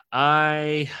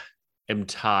 I am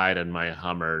tied on my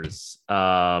Hummers.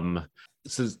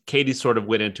 So Katie sort of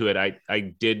went into it. I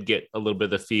did get a little bit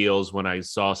of the feels when I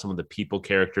saw some of the people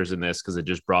characters in this because it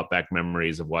just brought back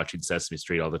memories of watching Sesame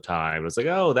Street all the time. It was like,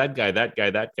 oh, that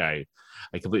guy.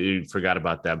 I completely forgot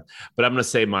about them. But I'm going to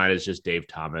say mine is just Dave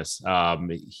Thomas.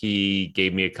 He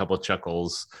gave me a couple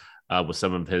chuckles with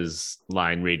some of his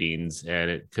line readings, and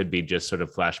it could be just sort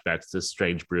of flashbacks to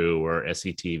Strange Brew or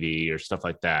SCTV or stuff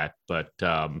like that. But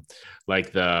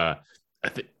like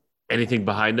anything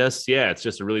behind us, yeah, it's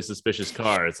just a really suspicious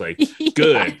car. It's like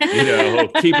good, you know,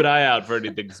 keep an eye out for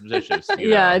anything suspicious.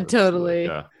 Yeah, totally.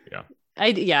 Like,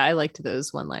 I liked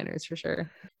those one-liners for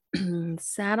sure.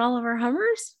 Is that all of our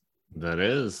Hummers? That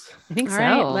is. I think all so.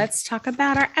 Right, let's talk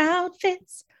about our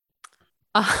outfits.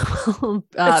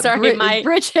 Sorry,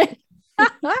 Bridget.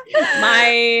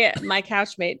 my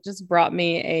couchmate just brought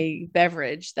me a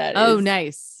beverage that is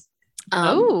nice.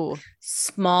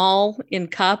 Small in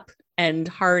cup and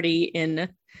hearty in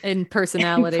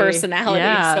personality.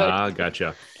 Yeah. So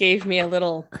gotcha. Gave me a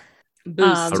little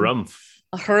boost. A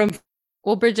harumph.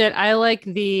 Well, Bridget, I like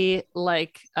the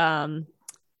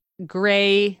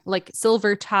gray, like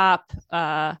silver top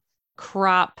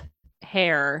crop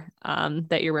hair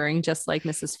that you're wearing, just like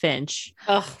Mrs. Finch.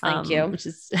 Oh, thank you. Which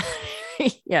is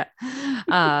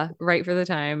right for the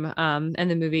time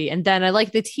and the movie. And then I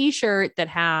like the t-shirt that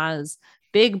has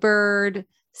Big Bird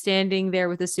standing there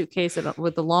with a suitcase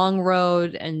with the long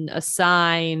road and a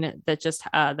sign that just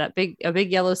a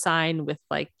big yellow sign with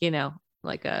like, you know,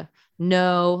 like a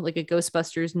no, like a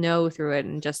Ghostbusters no through it,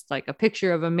 and just like a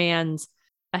picture of a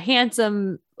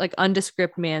handsome, like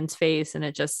undescript man's face, and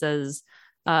it just says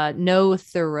no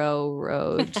Thoreau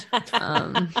Road,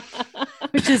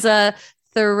 which is a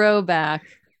throwback.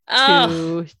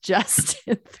 Oh, to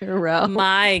Justin Theroux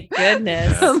my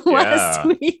goodness. from Yeah. last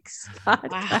week's Wow,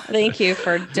 podcast. thank you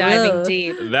for diving Ugh.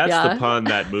 deep. That's Yeah. the pun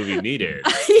that movie needed.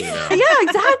 You know? Yeah,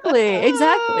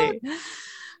 exactly.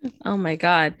 Oh my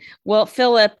God. Well,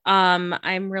 Philip,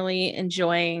 I'm really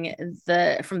enjoying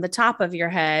from the top of your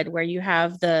head where you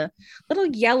have the little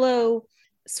yellow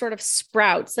sort of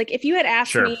sprouts. Like if you had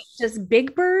asked Sure. me, does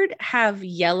Big Bird have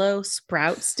yellow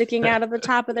sprouts sticking out of the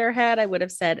top of their head? I would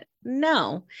have said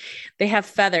no. They have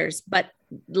feathers, but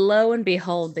lo and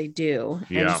behold, they do.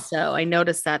 Yeah. And so I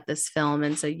noticed that this film.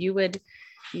 And so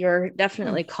you're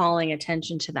definitely calling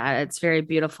attention to that. It's very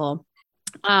beautiful.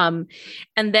 And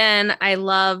then I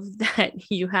love that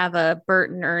you have a Bert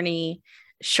and Ernie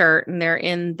shirt and they're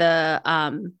in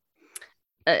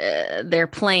their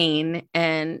plane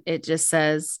and it just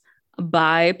says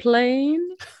biplane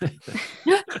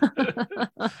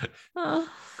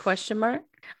question mark.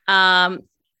 I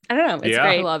don't know. It's Yeah.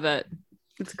 I great. love it.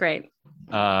 It's great.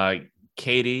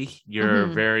 Katie, you're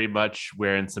Mhm. very much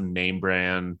wearing some name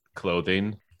brand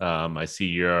clothing. I see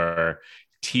your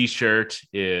t-shirt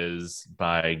is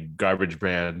by Garbage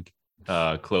Brand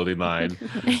clothing line.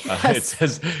 It Yes.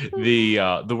 says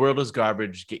the world is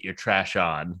garbage, get your trash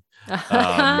on.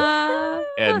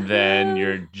 And then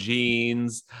your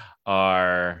jeans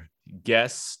are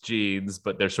Guess jeans,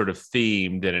 but they're sort of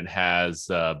themed, and it has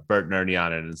Bert and Ernie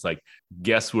on it, and it's like,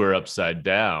 guess we're upside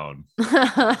down.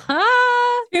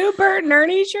 Two Bert and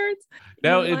Ernie shirts.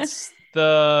 No, What? it's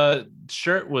the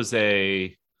shirt was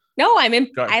a No, I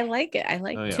Gar- like it. I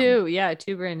like Oh, it. yeah.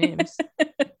 two brand names.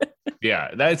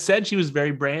 Yeah, that said she was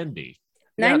very brandy,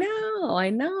 I Yep. know. I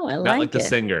not like like the it.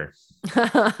 singer.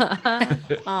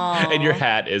 Aw. And your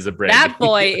hat is a brandy. That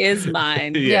boy is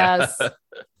mine. Yeah. Yes.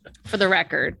 For the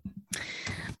record.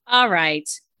 All right.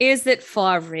 Is it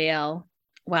for real?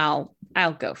 Well,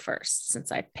 I'll go first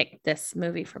since I picked this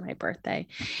movie for my birthday.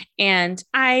 And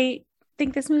I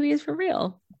think this movie is for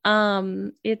real.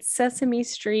 It's Sesame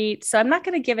Street. So I'm not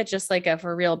going to give it just like a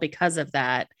for real because of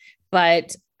that,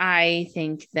 but I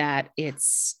think that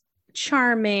it's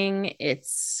charming,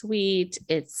 it's sweet,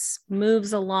 it's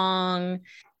moves along.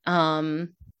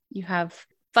 You have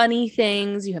funny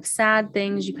things, you have sad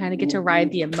things, you kind of get to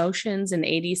ride the emotions in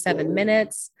 87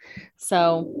 minutes.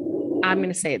 So I'm going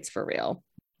to say it's for real.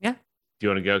 Do you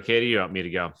want to go, Katie? Or you want me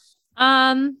to go?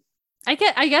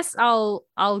 I guess I'll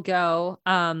go.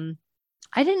 I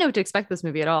didn't know what to expect this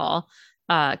movie at all.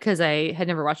 Because I had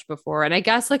never watched it before. And I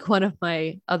guess like one of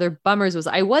my other bummers was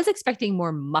I was expecting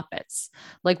more Muppets.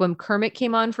 Like when Kermit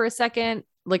came on for a second,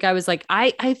 like I was like,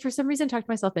 I for some reason talked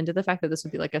myself into the fact that this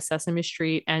would be like a Sesame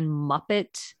Street and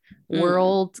Muppet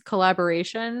world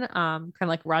collaboration, kind of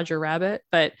like Roger Rabbit.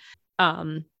 But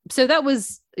so that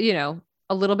was,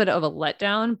 a little bit of a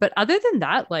letdown. But other than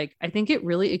that, like I think it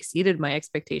really exceeded my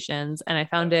expectations and I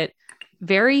found it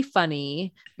very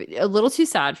funny, a little too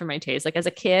sad for my taste. Like as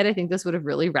a kid, I think this would have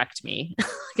really wrecked me.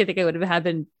 I think I would have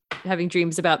been having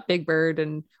dreams about Big Bird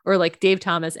or like Dave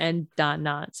Thomas and Don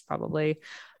Knotts probably.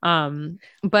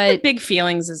 But big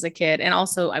feelings as a kid. And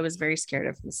also I was very scared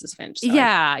of Mrs. Finch. So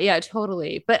yeah,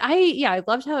 totally. But I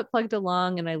loved how it plugged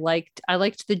along and I liked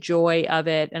the joy of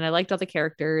it and I liked all the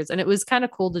characters and it was kind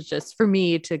of cool to just for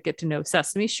me to get to know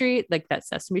Sesame Street, like that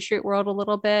Sesame Street world a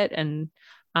little bit. And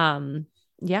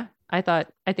yeah, I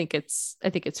think it's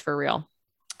for real.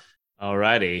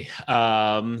 Alrighty.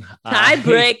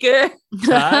 tiebreaker.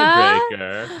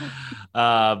 Tiebreaker.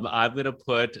 I'm gonna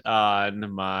put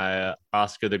on my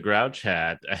Oscar the Grouch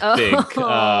hat. I think.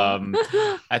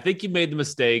 I think you made the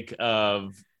mistake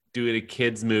of doing a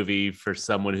kids movie for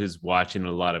someone who's watching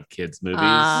a lot of kids movies.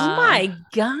 Oh my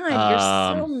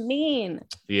God, you're so mean.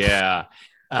 Yeah.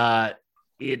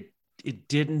 It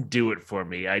didn't do it for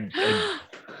me. I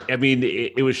mean,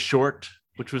 it was short,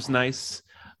 which was nice.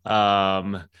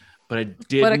 But I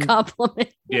didn't. What a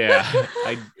compliment. Yeah,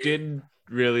 I didn't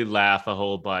really laugh a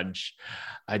whole bunch.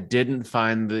 I didn't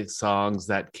find the songs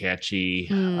that catchy.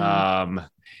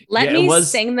 Let me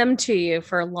sing them to you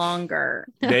for longer.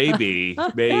 Maybe.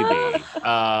 Yeah,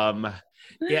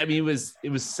 I mean, it was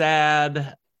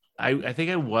sad. I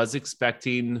think I was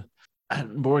expecting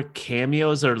more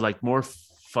cameos or like more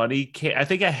funny. I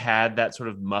think I had that sort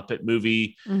of Muppet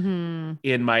movie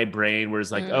in my brain where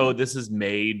it's like, oh, this is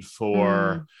made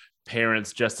for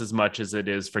parents just as much as it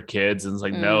is for kids. And it's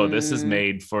like, no, this is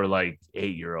made for like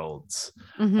 8-year-olds.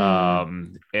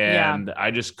 And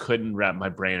I just couldn't wrap my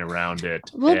brain around it.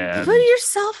 Well, and, put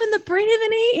yourself in the brain of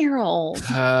an 8-year-old.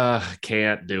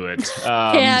 Can't do it.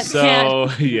 Can't.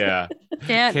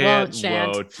 Can't,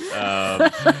 Shan't. won't.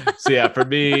 So yeah, for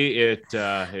me, it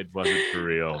wasn't for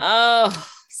real. Oh,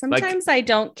 sometimes I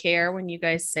don't care when you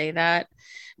guys say that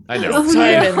I know.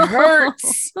 Time it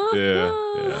hurts. Yeah.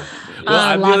 Well,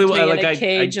 I really like.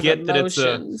 I get that it's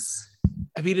a.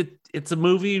 I mean, it's a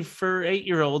movie for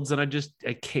 8-year-olds, and I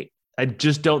can't. I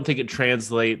just don't think it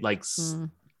translates. Like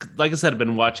I said, I've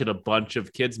been watching a bunch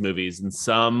of kids movies, and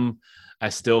some I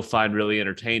still find really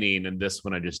entertaining, and this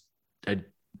one I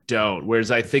don't.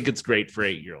 Whereas I think it's great for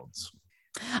 8-year-olds.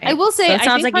 I will say, so it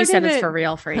sounds I think like you said it's it, for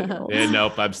real for 8-year-olds. Yeah,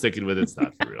 nope, I'm sticking with it's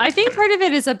not for real. I think part of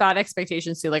it is about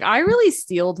expectations too. Like I really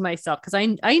steeled myself because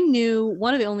I knew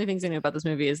one of the only things I knew about this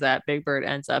movie is that Big Bird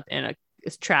ends up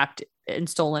is trapped and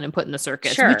stolen and put in the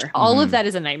circus. Sure. Which all of that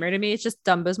is a nightmare to me. It's just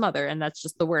Dumbo's mother, and that's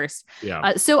just the worst.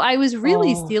 Yeah. So I was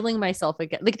really steeling myself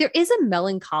again. Like there is a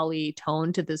melancholy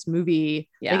tone to this movie.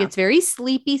 Yeah. Like it's very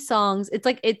sleepy songs. It's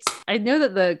like I know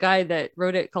that the guy that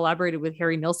wrote it collaborated with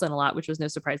Harry Nilsson a lot, which was no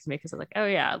surprise to me because I was like, oh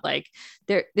yeah, like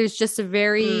there's just a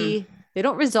very they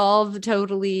don't resolve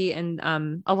totally, and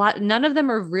none of them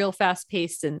are real fast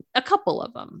paced, and a couple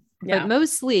of them, but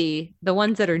mostly the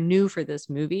ones that are new for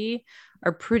this movie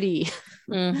are pretty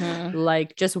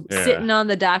like just sitting on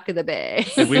the dock of the bay.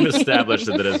 And we've established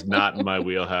that it's not in my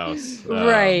wheelhouse.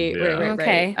 Right.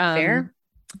 Okay, fair.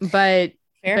 But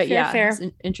yeah, fair. It's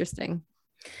interesting.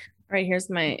 All right, here's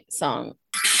my song.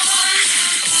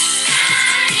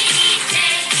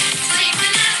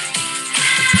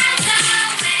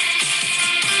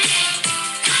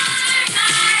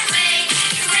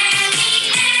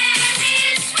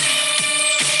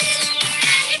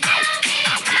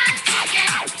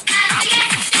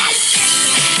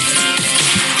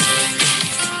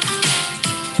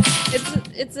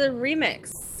 It's a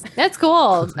remix. That's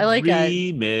cool. I like that.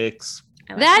 Remix.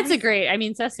 That's a great. I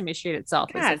mean, Sesame Street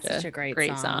itself is such a great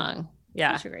song.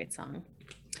 Yeah, such a great song.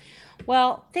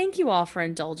 Well, thank you all for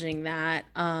indulging that.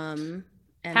 And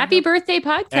happy birthday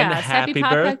podcast! And happy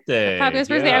birthday! Happy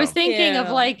birthday! Yeah. I was thinking of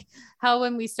like how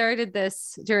when we started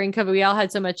this during COVID, we all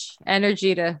had so much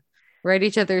energy to write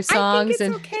each other's songs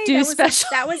and do special.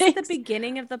 That was at the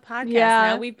beginning of the podcast. Yeah.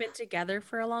 Now we've been together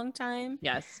for a long time.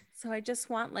 Yes. So I just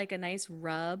want like a nice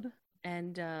rub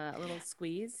and a little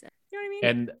squeeze. You know what I mean?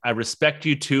 And I respect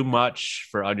you too much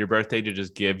for on your birthday to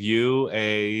just give you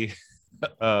a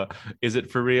is it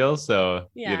for real? So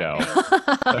you know.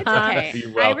 It's okay.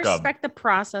 You're welcome. I respect the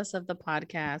process of the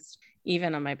podcast,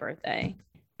 even on my birthday.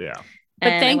 Yeah.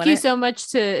 But thank you so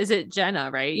much to, is it Jenna,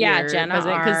 right? Yeah, Jenna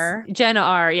R. Jenna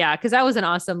R. Yeah, because that was an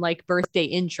awesome like birthday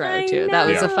intro too. That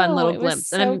was a fun little glimpse.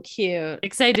 So and I'm cute.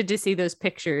 Excited to see those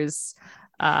pictures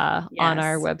on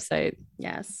our website.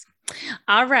 Yes.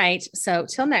 All right. So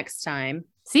till next time.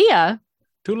 See ya.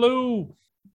 Toodaloo.